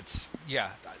that's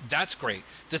great.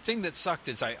 The thing that sucked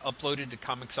is I uploaded to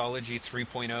Comixology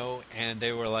 3.0 and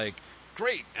they were like,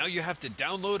 great, now you have to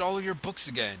download all of your books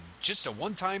again. Just a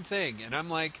one-time thing. And I'm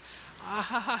like,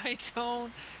 I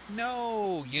don't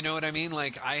know. You know what I mean?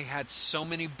 Like, I had so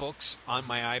many books on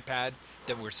my iPad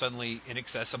that were suddenly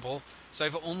inaccessible. So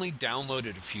I've only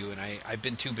downloaded a few, and I've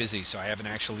been too busy, so I haven't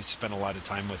actually spent a lot of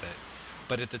time with it.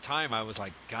 But at the time, I was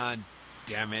like, God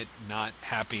damn it, not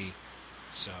happy.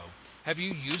 So, have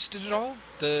you used it at all?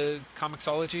 The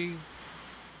Comixology?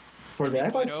 For the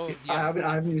iPad? Yeah.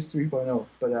 I haven't used 3.0,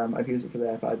 but I've used it for the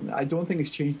iPad. I don't think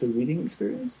it's changed the reading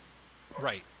experience.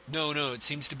 Right. No, it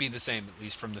seems to be the same, at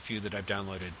least from the few that I've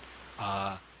downloaded.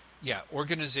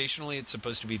 Organizationally, it's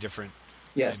supposed to be different.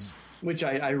 Yes, which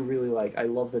I really like. I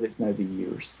love that it's now the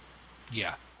years.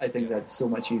 Yeah. I think that's so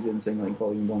much easier than saying like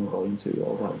Volume 1, Volume 2,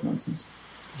 all that nonsense.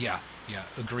 Yeah,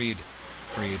 agreed.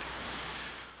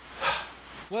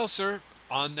 Well, sir,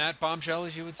 on that bombshell,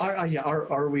 as you would say.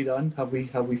 Are we done? Have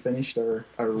we finished our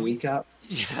recap?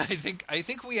 Yeah, I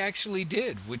think we actually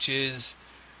did, which is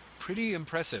pretty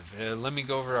impressive. Let me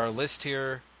go over our list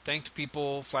here. Thanked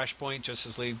people, Flashpoint,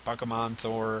 Justice League, Bakuman,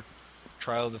 Thor,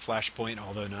 Trial of the Flashpoint,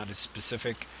 although not as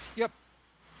specific. Yep,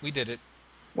 we did it.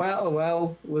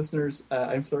 Well, listeners,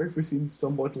 I'm sorry if we seem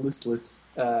somewhat listless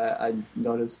and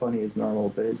not as funny as normal,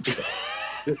 but it's because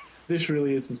this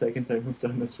really is the second time we've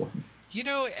done this one.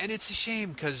 And it's a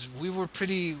shame because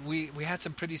we had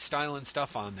some pretty styling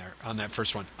stuff on there on that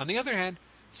first one. On the other hand,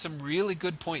 some really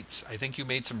good points. I think you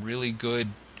made some really good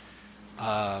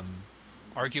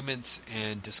arguments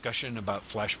and discussion about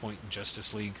Flashpoint and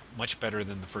Justice League, much better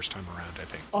than the first time around, I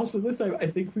think. Also, this time, I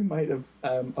think we might have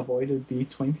avoided the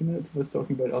 20 minutes of us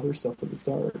talking about other stuff at the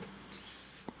start.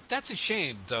 That's a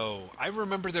shame, though. I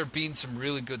remember there being some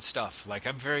really good stuff. Like,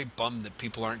 I'm very bummed that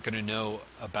people aren't going to know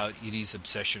about Edie's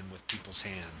obsession with people's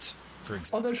hands, for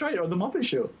example. Oh, that's right, or the Muppet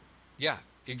Show. Yeah,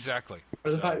 exactly.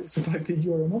 Or the fact that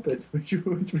you're a Muppet, which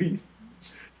we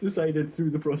decided through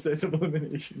the process of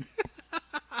elimination.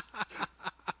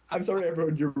 I'm sorry,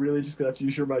 everyone, you're really just going to have to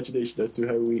use your imagination as to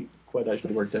how we quite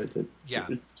actually worked out that Jeff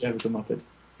is a Muppet.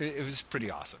 It was pretty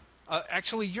awesome.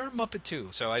 Actually, you're a Muppet too,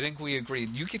 so I think we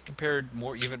agreed. You get compared even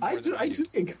more than I do. I do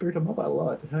get compared to Muppet a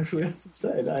lot. Actually, as I've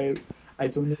said, I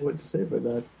don't know what to say about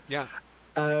that. Yeah.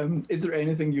 Is there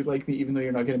anything you'd like me, even though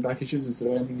you're not getting back issues, is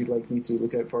there anything you'd like me to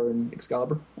look out for in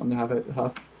Excalibur on the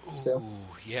half sale?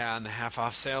 yeah, on the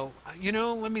half-off sale.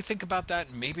 Let me think about that,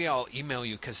 and maybe I'll email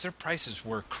you, because their prices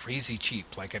were crazy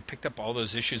cheap. Like, I picked up all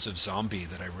those issues of Zombie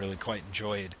that I really quite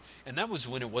enjoyed, and that was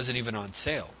when it wasn't even on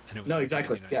sale. And it was No, like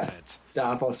exactly. 99 Yeah, cents. the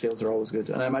half-off sales are always good,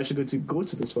 and I'm actually going to go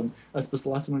to this one. I suppose the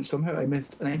last one, which somehow I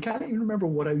missed, and I can't even remember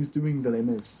what I was doing that I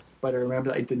missed. But I remember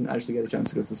that I didn't actually get a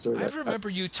chance to go to the store. I remember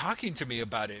you talking to me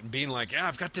about it and being like, "Yeah,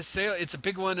 I've got this sale. It's a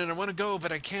big one, and I want to go,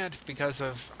 but I can't because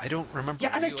of I don't remember."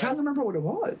 Yeah, and I can't remember what it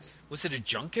was. Was it a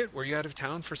junket? Were you out of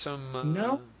town for some?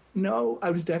 No,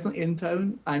 I was definitely in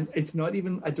town, and it's not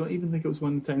even. I don't even think it was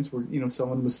one of the times where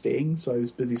someone was staying, so I was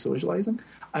busy socializing.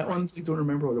 I honestly don't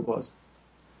remember what it was.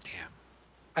 Damn.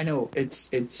 I know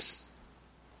it's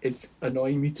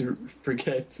annoying me to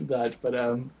forget that, but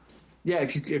yeah,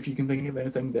 if you can think of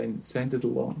anything, then send it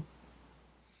along.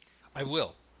 I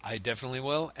will. I definitely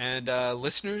will. And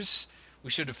listeners, we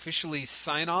should officially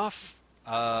sign off.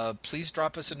 Please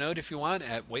drop us a note if you want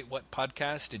at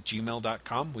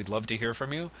waitwhatpodcast@gmail.com. We'd love to hear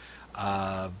from you.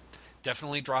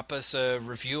 Definitely drop us a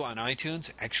review on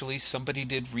iTunes. Actually, somebody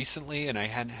did recently, and I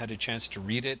hadn't had a chance to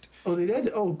read it. Oh, they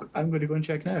did? Oh, I'm going to go and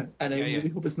check now. And I really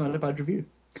hope it's not a bad review.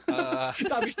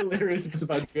 That'd be hilarious if it's a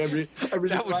bad review.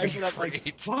 That would be great.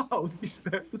 Like, wow, this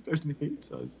person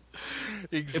hates us.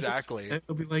 Exactly.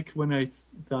 It'll be like when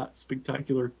that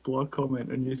spectacular blog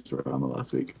comment on Newsarama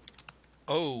last week.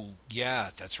 Oh, yeah,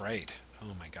 that's right.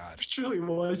 Oh, my God. It truly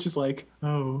was just like,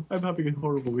 oh, I'm having a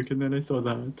horrible week, and then I saw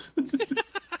that.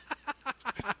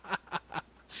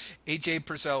 AJ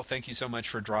Purcell, thank you so much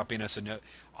for dropping us a note.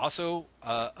 Also,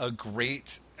 a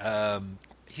great...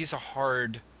 he's a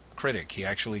hard critic. He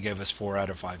actually gave us 4 out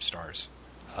of 5 stars,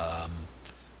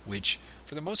 which,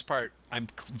 for the most part, I'm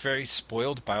very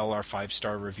spoiled by all our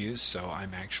 5-star reviews, so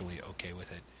I'm actually okay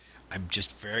with it. I'm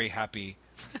just very happy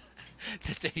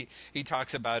that he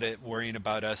talks about it, worrying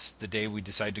about us the day we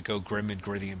decide to go grim and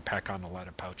gritty and pack on a lot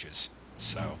of pouches.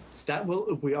 So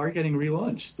we are getting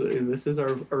relaunched. So this is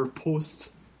our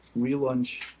post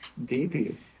relaunch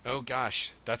debut. Oh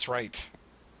gosh, that's right.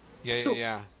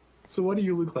 Yeah. So what do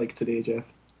you look like today, Jeff?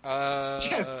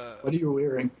 Jeff, what are you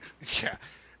wearing? Yeah,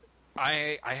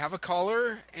 I have a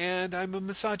collar and I'm a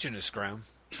misogynist, Graham.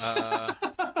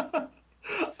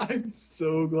 I'm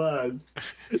so glad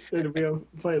that we have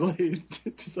finally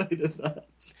decided that.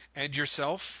 And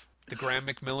yourself, the Graham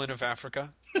McMillan of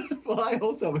Africa? Well, I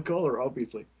also have a collar,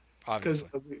 obviously. Because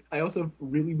I also have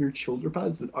really weird shoulder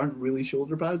pads that aren't really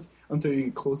shoulder pads until you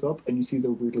get close up and you see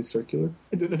they're weirdly circular.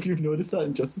 I don't know if you've noticed that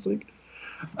in Justice League.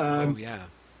 Oh, yeah.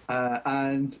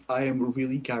 And I am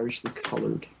really garishly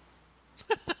coloured.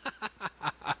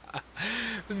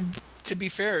 To be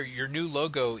fair, your new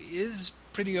logo is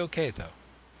pretty okay, though.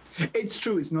 It's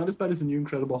true. It's not as bad as the new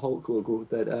Incredible Hulk logo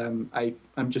that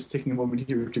I'm just taking a moment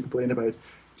here to complain about.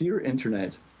 Dear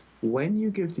Internet, when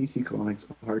you give DC Comics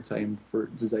a hard time for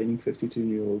designing 52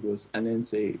 new logos and then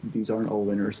say these aren't all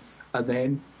winners, and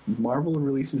then Marvel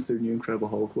releases their new Incredible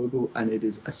Hulk logo and it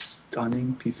is a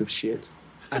stunning piece of shit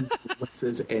and what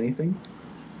says anything,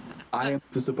 I am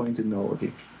disappointed in all of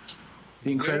you.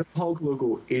 The Incredible Hulk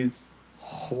logo is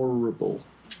horrible.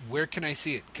 Where can I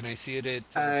see it? Can I see it at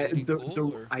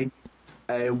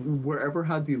wherever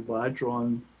had the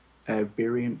Ladron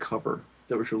variant cover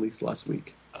that was released last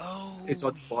week. Oh, it's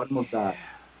at the bottom of that,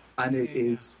 and it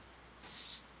is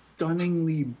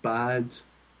stunningly bad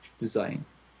design.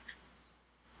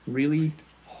 Really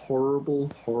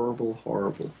horrible.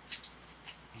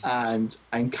 And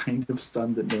I'm kind of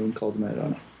stunned that no one called him out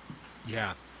on it.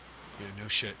 Yeah, no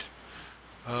shit.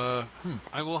 I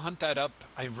will hunt that up.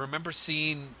 I remember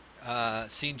seeing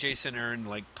Jason Aaron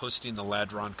posting the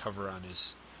Ladron cover on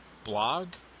his blog,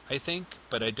 I think,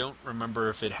 but I don't remember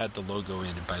if it had the logo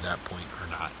in it by that point or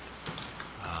not.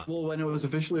 Well, when it was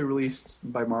officially released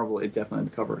by Marvel, it definitely had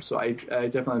the cover, so I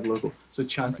definitely had the logo. So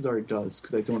chances are it does,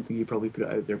 because I don't think he probably put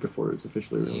it out there before it was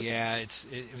officially released. Yeah,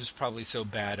 it was probably so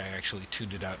bad I actually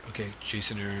tuned it out. Okay,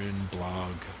 Jason Aaron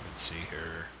blog. Let's see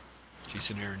here.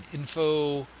 Jason Aaron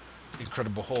info.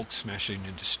 Incredible Hulk smashing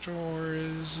into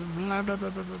stores. Blah blah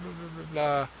blah blah blah blah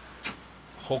blah.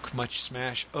 Hulk much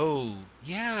smash. Oh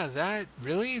yeah, that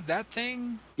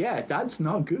thing. Yeah, that's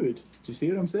not good. Do you see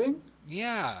what I'm saying?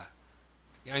 Yeah.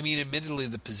 I mean, admittedly,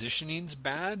 the positioning's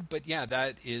bad, but yeah,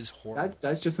 that is horrible.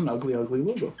 That's just an ugly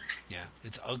logo. Yeah,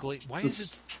 it's ugly. Why is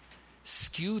it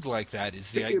skewed like that?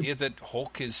 Is the idea that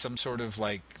Hulk is some sort of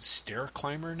stair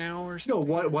climber now or something?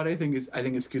 No, what I think it's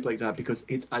skewed like that because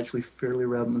it's actually fairly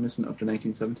reminiscent of the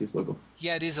 1970s logo.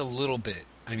 Yeah, it is a little bit.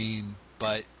 I mean,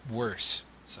 but worse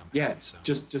somehow. Yeah, so.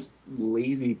 just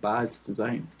lazy, bad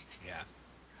design. Yeah.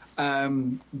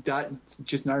 That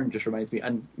just now just reminds me,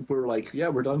 and we're like, yeah,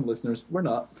 we're done, listeners. We're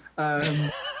not.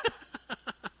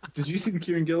 Did you see the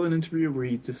Kieran Gillen interview where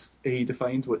he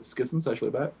defined what Schism's actually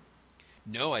about?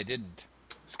 No, I didn't.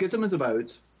 Schism is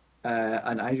about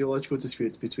an ideological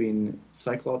dispute between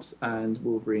Cyclops and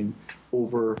Wolverine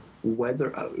over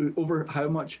over how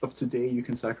much of today you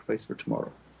can sacrifice for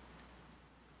tomorrow.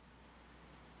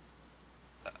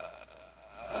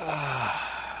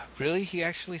 Really? He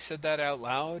actually said that out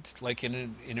loud, like in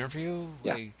an interview?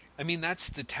 Yeah. Like, I mean, that's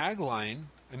the tagline.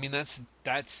 I mean, that's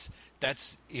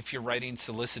if you're writing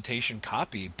solicitation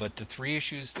copy. But the 3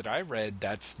 issues that I read,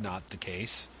 that's not the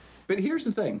case. But here's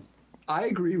the thing. I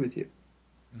agree with you.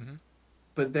 Mm-hmm.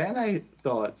 But then I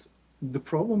thought the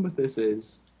problem with this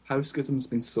is how Schism's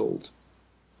been sold.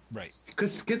 Right.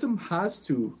 Because Schism has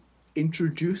to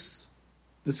introduce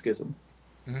the Schism.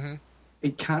 Mm-hmm.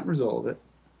 It can't resolve it.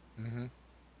 Mm-hmm.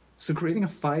 So creating a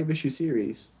 5-issue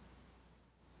series,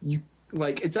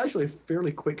 it's actually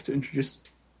fairly quick to introduce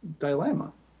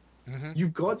dilemma. Mm-hmm.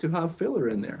 You've got to have filler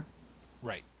in there.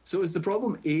 Right. So is the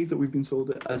problem A, that we've been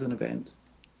sold it as an event,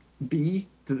 B,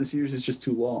 that the series is just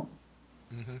too long,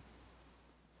 Mm-hmm.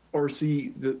 or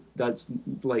C,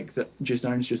 that Jason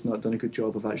Aaron's just not done a good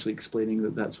job of actually explaining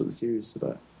that that's what the series is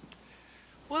about?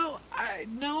 Well,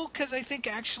 no, because I think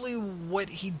actually what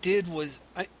he did was,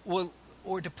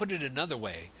 or to put it another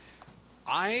way,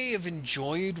 I have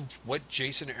enjoyed what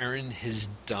Jason Aaron has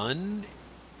done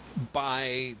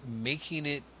by making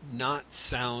it not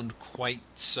sound quite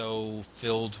so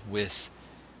filled with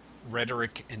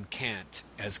rhetoric and cant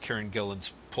as Kieran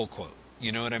Gillen's pull quote.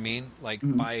 You know what I mean? Like,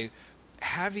 by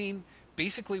having...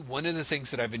 Basically, one of the things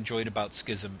that I've enjoyed about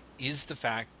Schism is the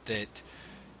fact that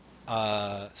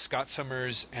Scott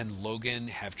Summers and Logan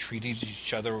have treated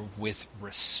each other with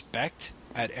respect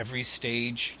at every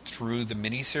stage through the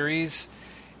miniseries,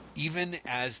 even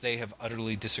as they have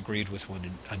utterly disagreed with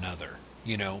one another,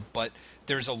 you know. But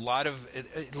there's a lot of,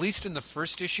 at least in the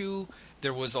first issue,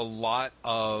 there was a lot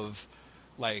of,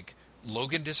 like,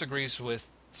 Logan disagrees with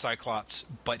Cyclops,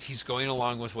 but he's going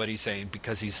along with what he's saying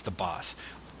because he's the boss.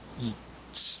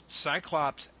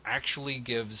 Cyclops actually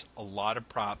gives a lot of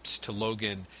props to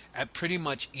Logan at pretty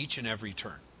much each and every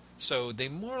turn. So they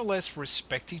more or less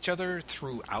respect each other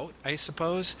throughout, I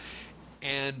suppose.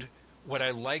 And what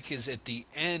I like is at the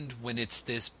end, when it's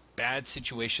this bad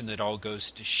situation that all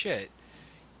goes to shit,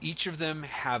 each of them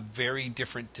have very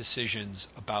different decisions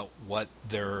about what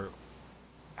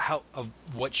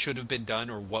what should have been done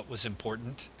or what was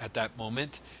important at that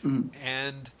moment.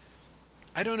 And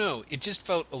I don't know, it just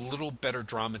felt a little better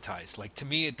dramatized. Like, to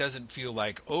me, it doesn't feel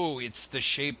like, oh, it's the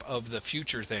shape of the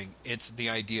future thing. It's the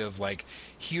idea of, like,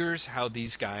 here's how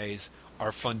these guys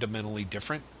are fundamentally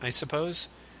different, I suppose.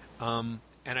 And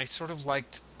I sort of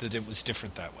liked that it was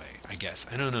different that way, I guess.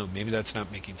 I don't know, maybe that's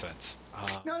not making sense.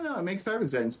 No, it makes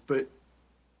perfect sense, but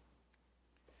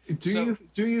do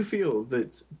you feel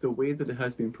that the way that it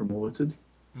has been promoted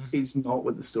is not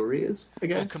what the story is, I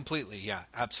guess? Oh, completely, yeah,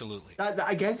 absolutely.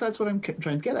 I guess that's what I'm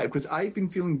trying to get at, because I've been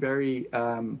feeling very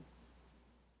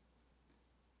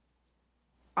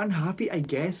unhappy, I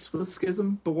guess, with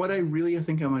Schism, but what I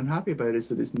think I'm unhappy about is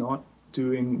that it's not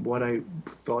doing what I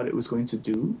thought it was going to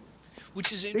do.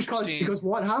 Which is interesting. Because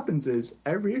what happens is,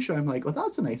 every issue I'm like, oh,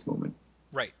 that's a nice moment.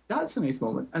 Right. That's a nice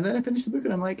moment. And then I finish the book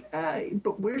and I'm like,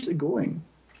 but where's it going?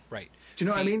 Right. Do you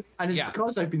know what I mean? And it's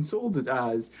because I've been sold it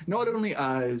as, not only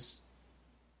as,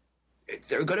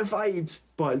 they're going to fight,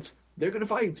 but they're going to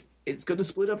fight. It's going to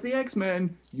split up the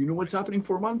X-Men. You know what's happening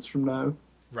 4 months from now.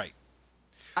 Right.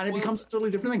 And it becomes a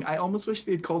totally different thing. I almost wish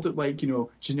they had called it, like,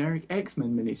 generic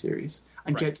X-Men miniseries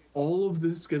and get all of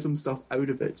the Schism stuff out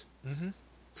of it. Mm-hmm.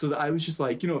 So that I was just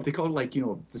like, if they called it, like,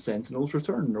 the Sentinels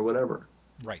Return or whatever.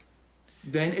 Right.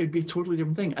 Then it'd be a totally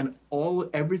different thing. And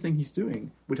everything he's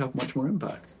doing would have much more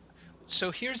impact.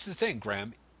 So here's the thing,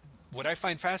 Graham. What I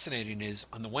find fascinating is,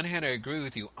 on the one hand, I agree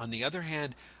with you. On the other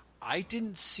hand, I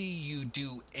didn't see you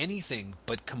do anything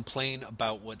but complain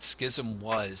about what Schism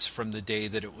was from the day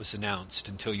that it was announced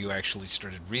until you actually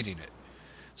started reading it.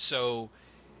 So,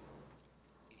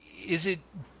 is it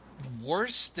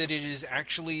worse that it is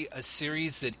actually a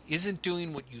series that isn't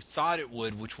doing what you thought it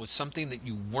would, which was something that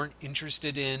you weren't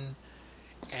interested in,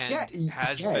 and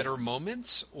has better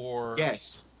moments? Or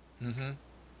yes. Mm-hmm.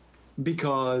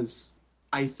 Because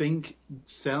I think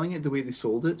selling it the way they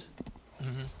sold it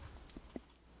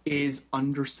is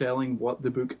underselling what the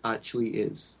book actually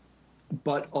is,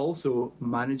 but also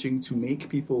managing to make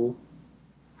people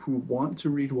who want to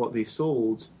read what they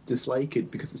sold dislike it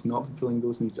because it's not fulfilling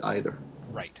those needs either.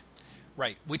 Right.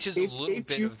 Which is a little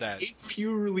bit of that. If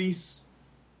you release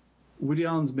Woody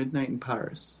Allen's Midnight in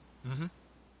Paris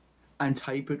and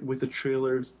type it with the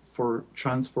trailers for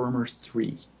Transformers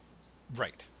 3...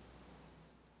 Right.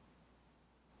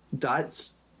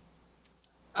 that's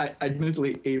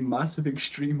admittedly a massive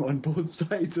extreme on both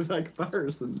sides of that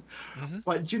comparison. Mm-hmm.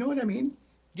 But do you know what I mean?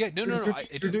 Yeah, no.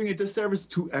 You're doing a disservice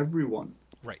to everyone.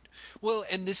 Right. Well,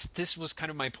 and this was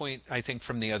kind of my point, I think,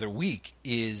 from the other week,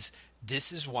 is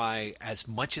this is why, as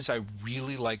much as I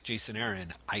really like Jason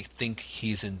Aaron, I think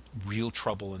he's in real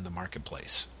trouble in the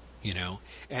marketplace, you know?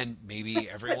 And maybe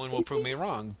everyone will prove me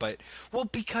wrong, but, well,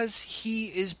 because he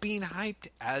is being hyped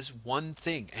as one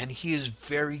thing, and he is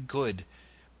very good,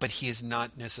 but he is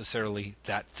not necessarily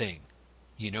that thing.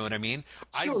 You know what I mean?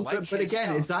 Sure, I like but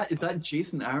again, is that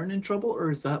Jason Aaron in trouble,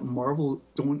 or is that Marvel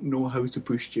don't know how to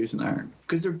push Jason Aaron?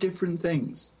 Because they're different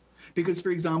things. Because, for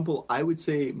example, I would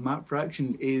say Matt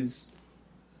Fraction is,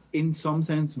 in some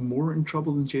sense, more in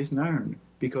trouble than Jason Aaron,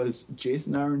 because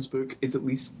Jason Aaron's book is at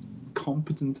least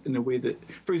competent in a way that,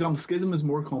 for example, Schism is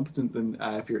more competent than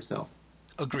For Yourself.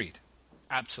 Agreed.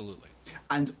 Absolutely.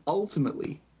 And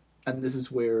ultimately, and this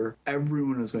is where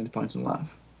everyone is going to point and laugh,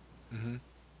 mm-hmm.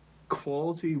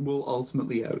 quality will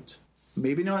ultimately out.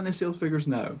 Maybe not in the sales figures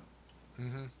now.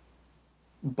 Mm-hmm.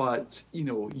 But, you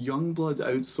know, Youngblood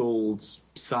outsold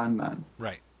Sandman.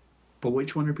 Right. But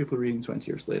which one are people reading 20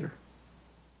 years later?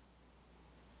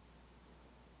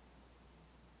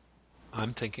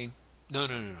 I'm thinking. No.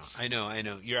 I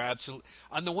know. You're absolutely...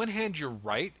 On the one hand, you're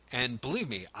right. And believe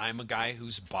me, I'm a guy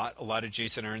who's bought a lot of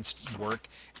Jason Aaron's work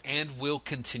and will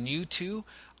continue to.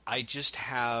 I just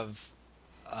have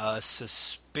a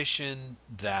suspicion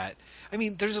that... I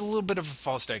mean, there's a little bit of a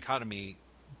false dichotomy,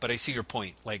 but I see your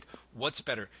point. Like, what's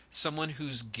better? Someone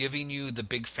who's giving you the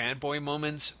big fanboy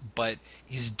moments, but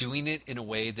is doing it in a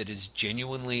way that is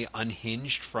genuinely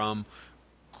unhinged from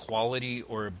quality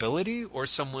or ability, or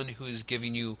someone who is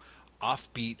giving you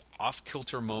offbeat,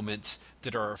 off-kilter moments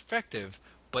that are effective,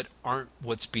 but aren't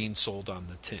what's being sold on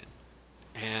the tin.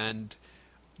 And,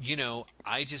 you know,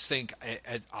 I just think,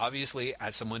 obviously,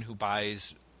 as someone who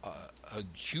buys a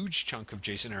huge chunk of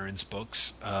Jason Aaron's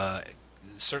books,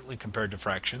 certainly compared to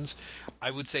Fractions,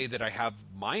 I would say that I have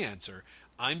my answer.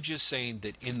 I'm just saying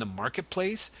that in the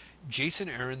marketplace, Jason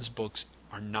Aaron's books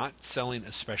are not selling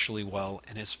especially well,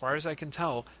 and as far as I can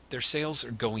tell, their sales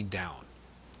are going down,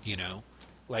 you know?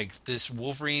 Like this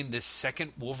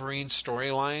second Wolverine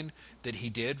storyline that he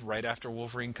did right after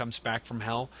Wolverine comes back from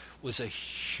hell was a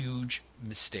huge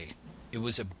mistake. It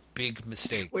was a big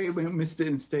mistake. Wait,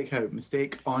 mistake how?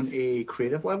 Mistake on a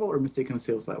creative level or mistake on a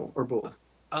sales level, or both?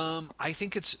 I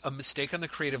think it's a mistake on the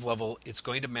creative level. It's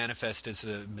going to manifest as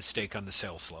a mistake on the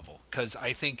sales level, because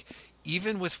I think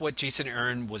even with what Jason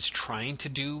Aaron was trying to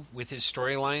do with his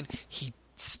storyline, he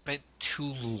spent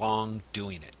too long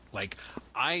doing it. Like,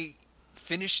 I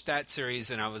finished that series,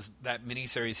 and that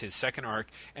miniseries, his second arc,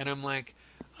 and I'm like,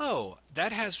 oh,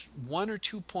 that has one or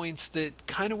 2 points that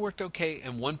kind of worked okay,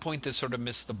 and one point that sort of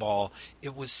missed the ball.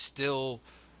 It was still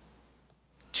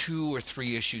 2 or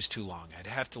 3 issues too long. I'd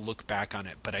have to look back on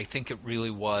it, but I think it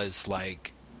really was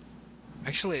like...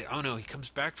 Actually, I don't know. He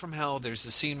comes back from hell. There's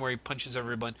a scene where he punches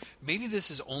everyone. Maybe this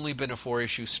has only been a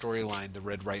 4-issue storyline, the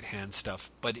Red Right Hand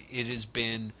stuff, but it's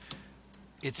been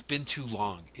too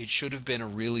long. It should have been a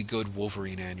really good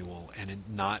Wolverine annual and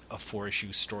not a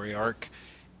 4-issue story arc.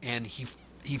 And he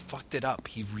fucked it up.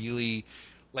 He really,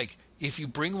 like, if you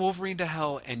bring Wolverine to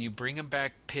hell and you bring him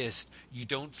back pissed, you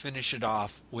don't finish it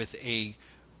off with a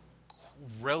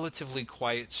relatively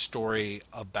quiet story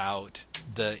about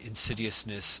the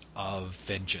insidiousness of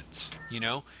vengeance, you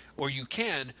know? Or you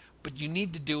can, but you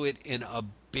need to do it in a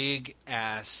big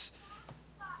ass,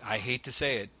 I hate to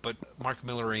say it, but Mark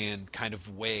Millerian kind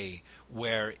of way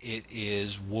where it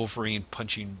is Wolverine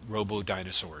punching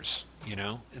robo-dinosaurs, you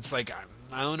know? It's like,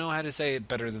 I don't know how to say it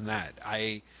better than that.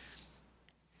 I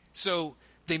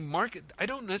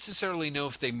don't necessarily know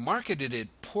if they marketed it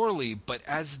poorly, but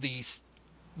as the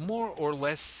more or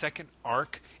less second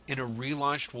arc in a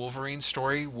relaunched Wolverine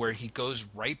story where he goes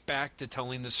right back to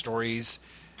telling the stories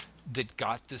that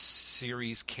got this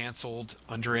series canceled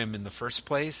under him in the first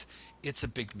place, it's a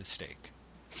big mistake.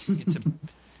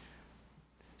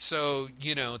 So,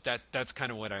 you know, that's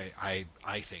kind of what I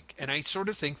think. And I sort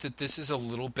of think that this is a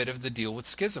little bit of the deal with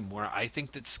Schism, where I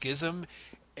think that Schism,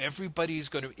 everybody's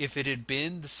going to, if it had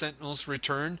been the Sentinel's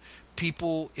Return,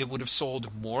 it would have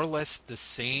sold more or less the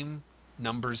same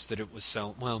numbers that it was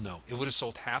selling. Well, no, it would have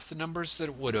sold half the numbers that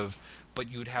it would have, but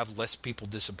you would have less people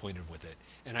disappointed with it.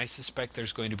 And I suspect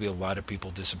there's going to be a lot of people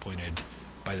disappointed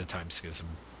by the time Schism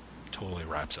totally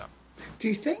wraps up. Do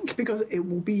you think because it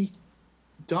will be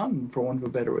done, for want of a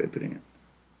better way of putting it?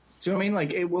 Do you know what I mean?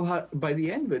 Like, it will have, by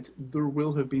the end of it, there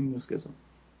will have been the Schism.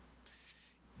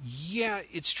 Yeah,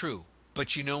 it's true.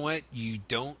 But you know what? You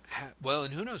don't have... Well,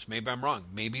 and who knows? Maybe I'm wrong.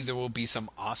 Maybe there will be some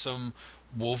awesome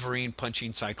Wolverine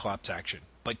punching Cyclops action.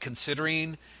 But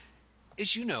considering,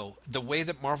 as you know, the way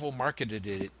that Marvel marketed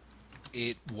it,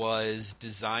 it was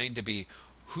designed to be,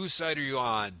 whose side are you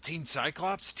on? Team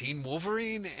Cyclops? Team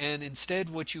Wolverine? And instead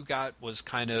what you got was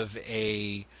kind of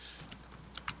a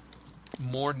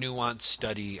more nuanced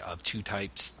study of two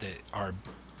types that are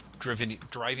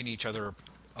driving each other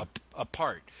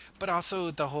apart. But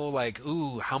also the whole like,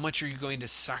 ooh, how much are you going to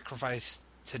sacrifice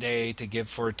today to give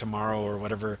for tomorrow or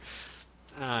whatever?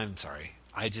 I'm sorry.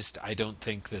 I don't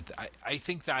think that... I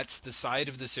think that's the side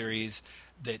of the series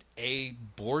that A,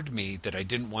 bored me, that I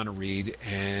didn't want to read,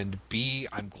 and B,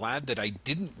 I'm glad that I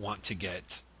didn't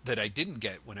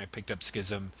get when I picked up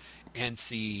Schism, and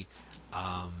C,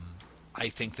 I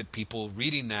think that people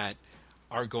reading that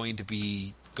are going to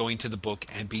be going to the book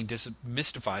and being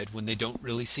mystified when they don't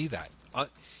really see that,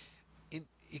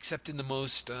 except in the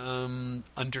most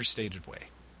understated way.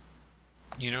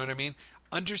 You know what I mean?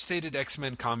 Understated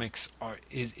X-Men comics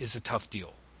is a tough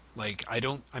deal. Like,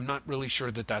 I'm not really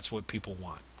sure that that's what people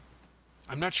want.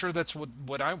 I'm not sure that's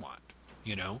what I want,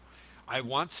 you know? I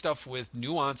want stuff with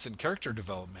nuance and character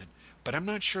development, but I'm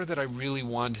not sure that I really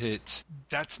want it.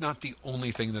 That's not the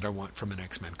only thing that I want from an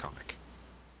X-Men comic.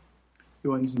 You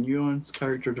want nuance,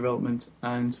 character development,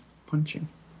 and punching.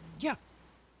 Yeah,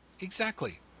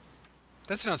 exactly.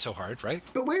 That's not so hard, right?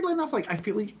 But weirdly enough, like, I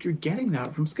feel like you're getting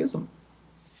that from Schism.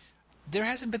 There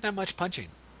hasn't been that much punching.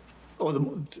 Oh,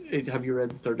 have you read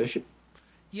the third issue?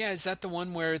 Yeah, is that the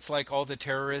one where it's like all the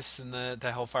terrorists and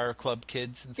the Hellfire Club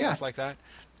kids and stuff like that?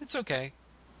 It's okay.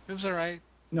 It was all right.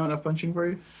 Not enough punching for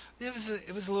you? It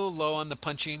was a little low on the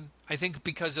punching. I think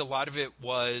because a lot of it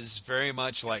was very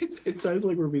much like... It sounds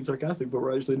like we're being sarcastic, but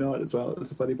we're actually not as well. That's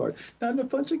the funny part. Not enough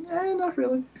punching? Not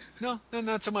really. No,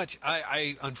 not so much.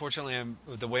 I unfortunately,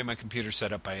 the way my computer's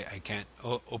set up, I can't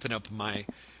open up my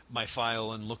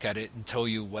file and look at it and tell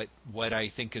you what I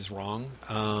think is wrong.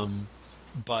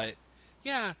 But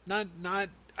yeah,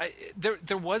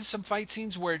 there was some fight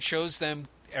scenes where it shows them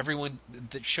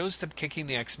kicking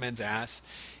the X-Men's ass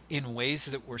in ways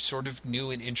that were sort of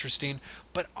new and interesting,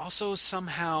 but also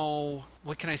somehow,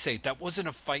 what can I say? That wasn't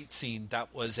a fight scene.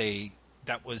 That was the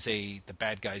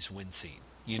bad guys win scene.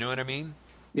 You know what I mean?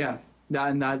 Yeah.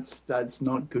 And that's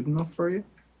not good enough for you?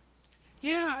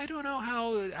 Yeah, I don't know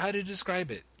how to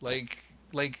describe it. Like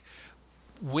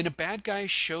when a bad guy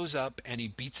shows up and he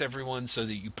beats everyone so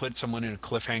that you put someone in a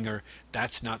cliffhanger,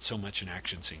 that's not so much an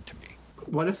action scene to me.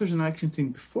 What if there's an action scene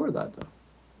before that, though?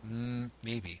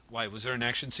 Maybe. Why, was there an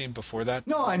action scene before that?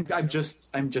 No, I'm just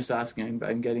asking.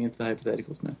 I'm getting into the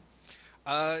hypotheticals now.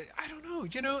 I don't know.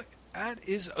 You know, that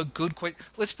is a good question.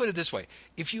 Let's put it this way: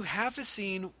 if you have a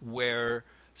scene where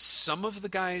some of the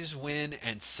guys win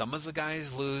and some of the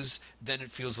guys lose, then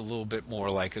it feels a little bit more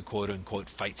like a quote-unquote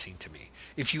fight scene to me.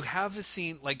 If you have a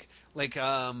scene like what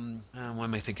am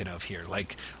I thinking of here?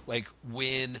 Like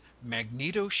when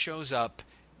Magneto shows up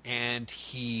and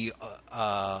he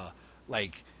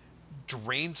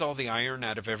drains all the iron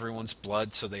out of everyone's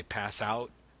blood so they pass out,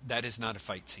 that is not a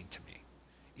fight scene to me.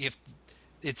 If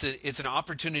it's an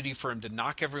opportunity for him to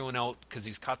knock everyone out because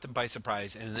he's caught them by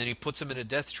surprise, and then he puts them in a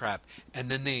death trap, and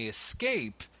then they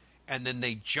escape, and then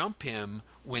they jump him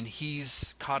when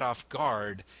he's caught off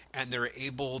guard, and they're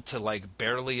able to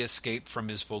barely escape from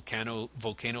his volcano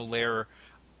lair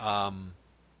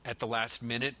at the last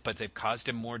minute, but they've caused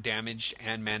him more damage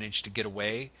and managed to get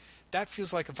away. That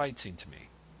feels like a fight scene to me,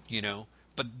 you know?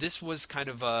 But this was kind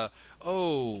of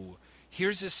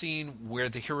here's a scene where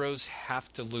the heroes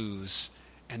have to lose,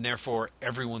 and therefore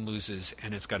everyone loses,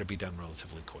 and it's got to be done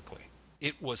relatively quickly.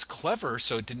 It was clever,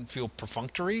 so it didn't feel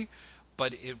perfunctory,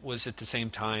 but it was at the same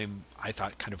time, I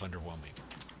thought, kind of underwhelming.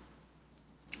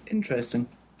 Interesting.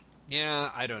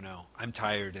 Yeah, I don't know. I'm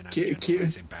tired, and I'm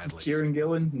generalizing badly. Kieran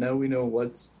Gillen, now we know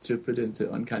what to put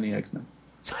into Uncanny X-Men.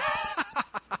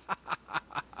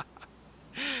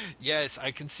 Yes, I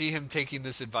can see him taking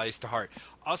this advice to heart.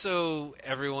 Also,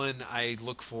 everyone, I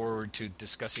look forward to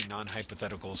discussing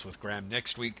non-hypotheticals with Graham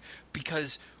next week,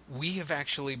 because we have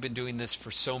actually been doing this for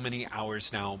so many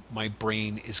hours now, my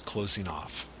brain is closing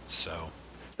off. So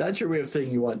that's your way of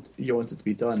saying you want it to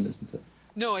be done, isn't it?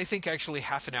 No, I think actually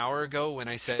half an hour ago when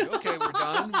I said, okay, we're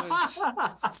done, was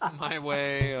my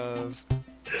way of...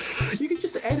 You can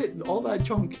just edit all that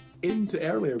chunk into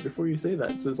earlier before you say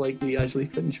that, so it's like we actually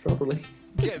finished properly.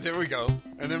 Yeah, there we go.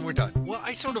 And then we're done. Well,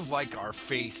 I sort of like our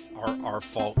false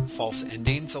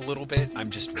endings a little bit. I'm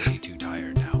just really too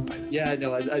tired now by this. Yeah,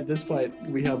 no, at this point,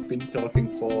 we have been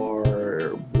talking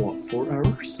for, 4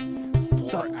 hours?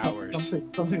 4 hours.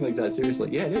 Something like that, seriously.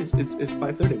 Yeah, it is. It's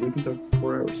 5:30. We've been talking for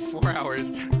 4 hours. 4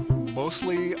 hours,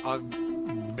 mostly on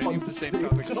many of the same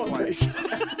topics twice.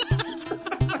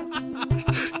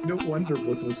 No wonder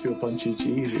both of us feel punchy.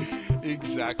 Jesus.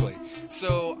 Exactly.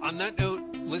 So, on that note,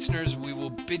 listeners, we will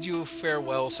bid you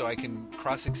farewell so I can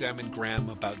cross-examine Graham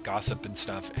about gossip and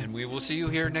stuff, and we will see you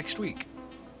here next week.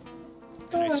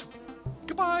 And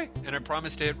goodbye. And I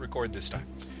promise to hit record this time.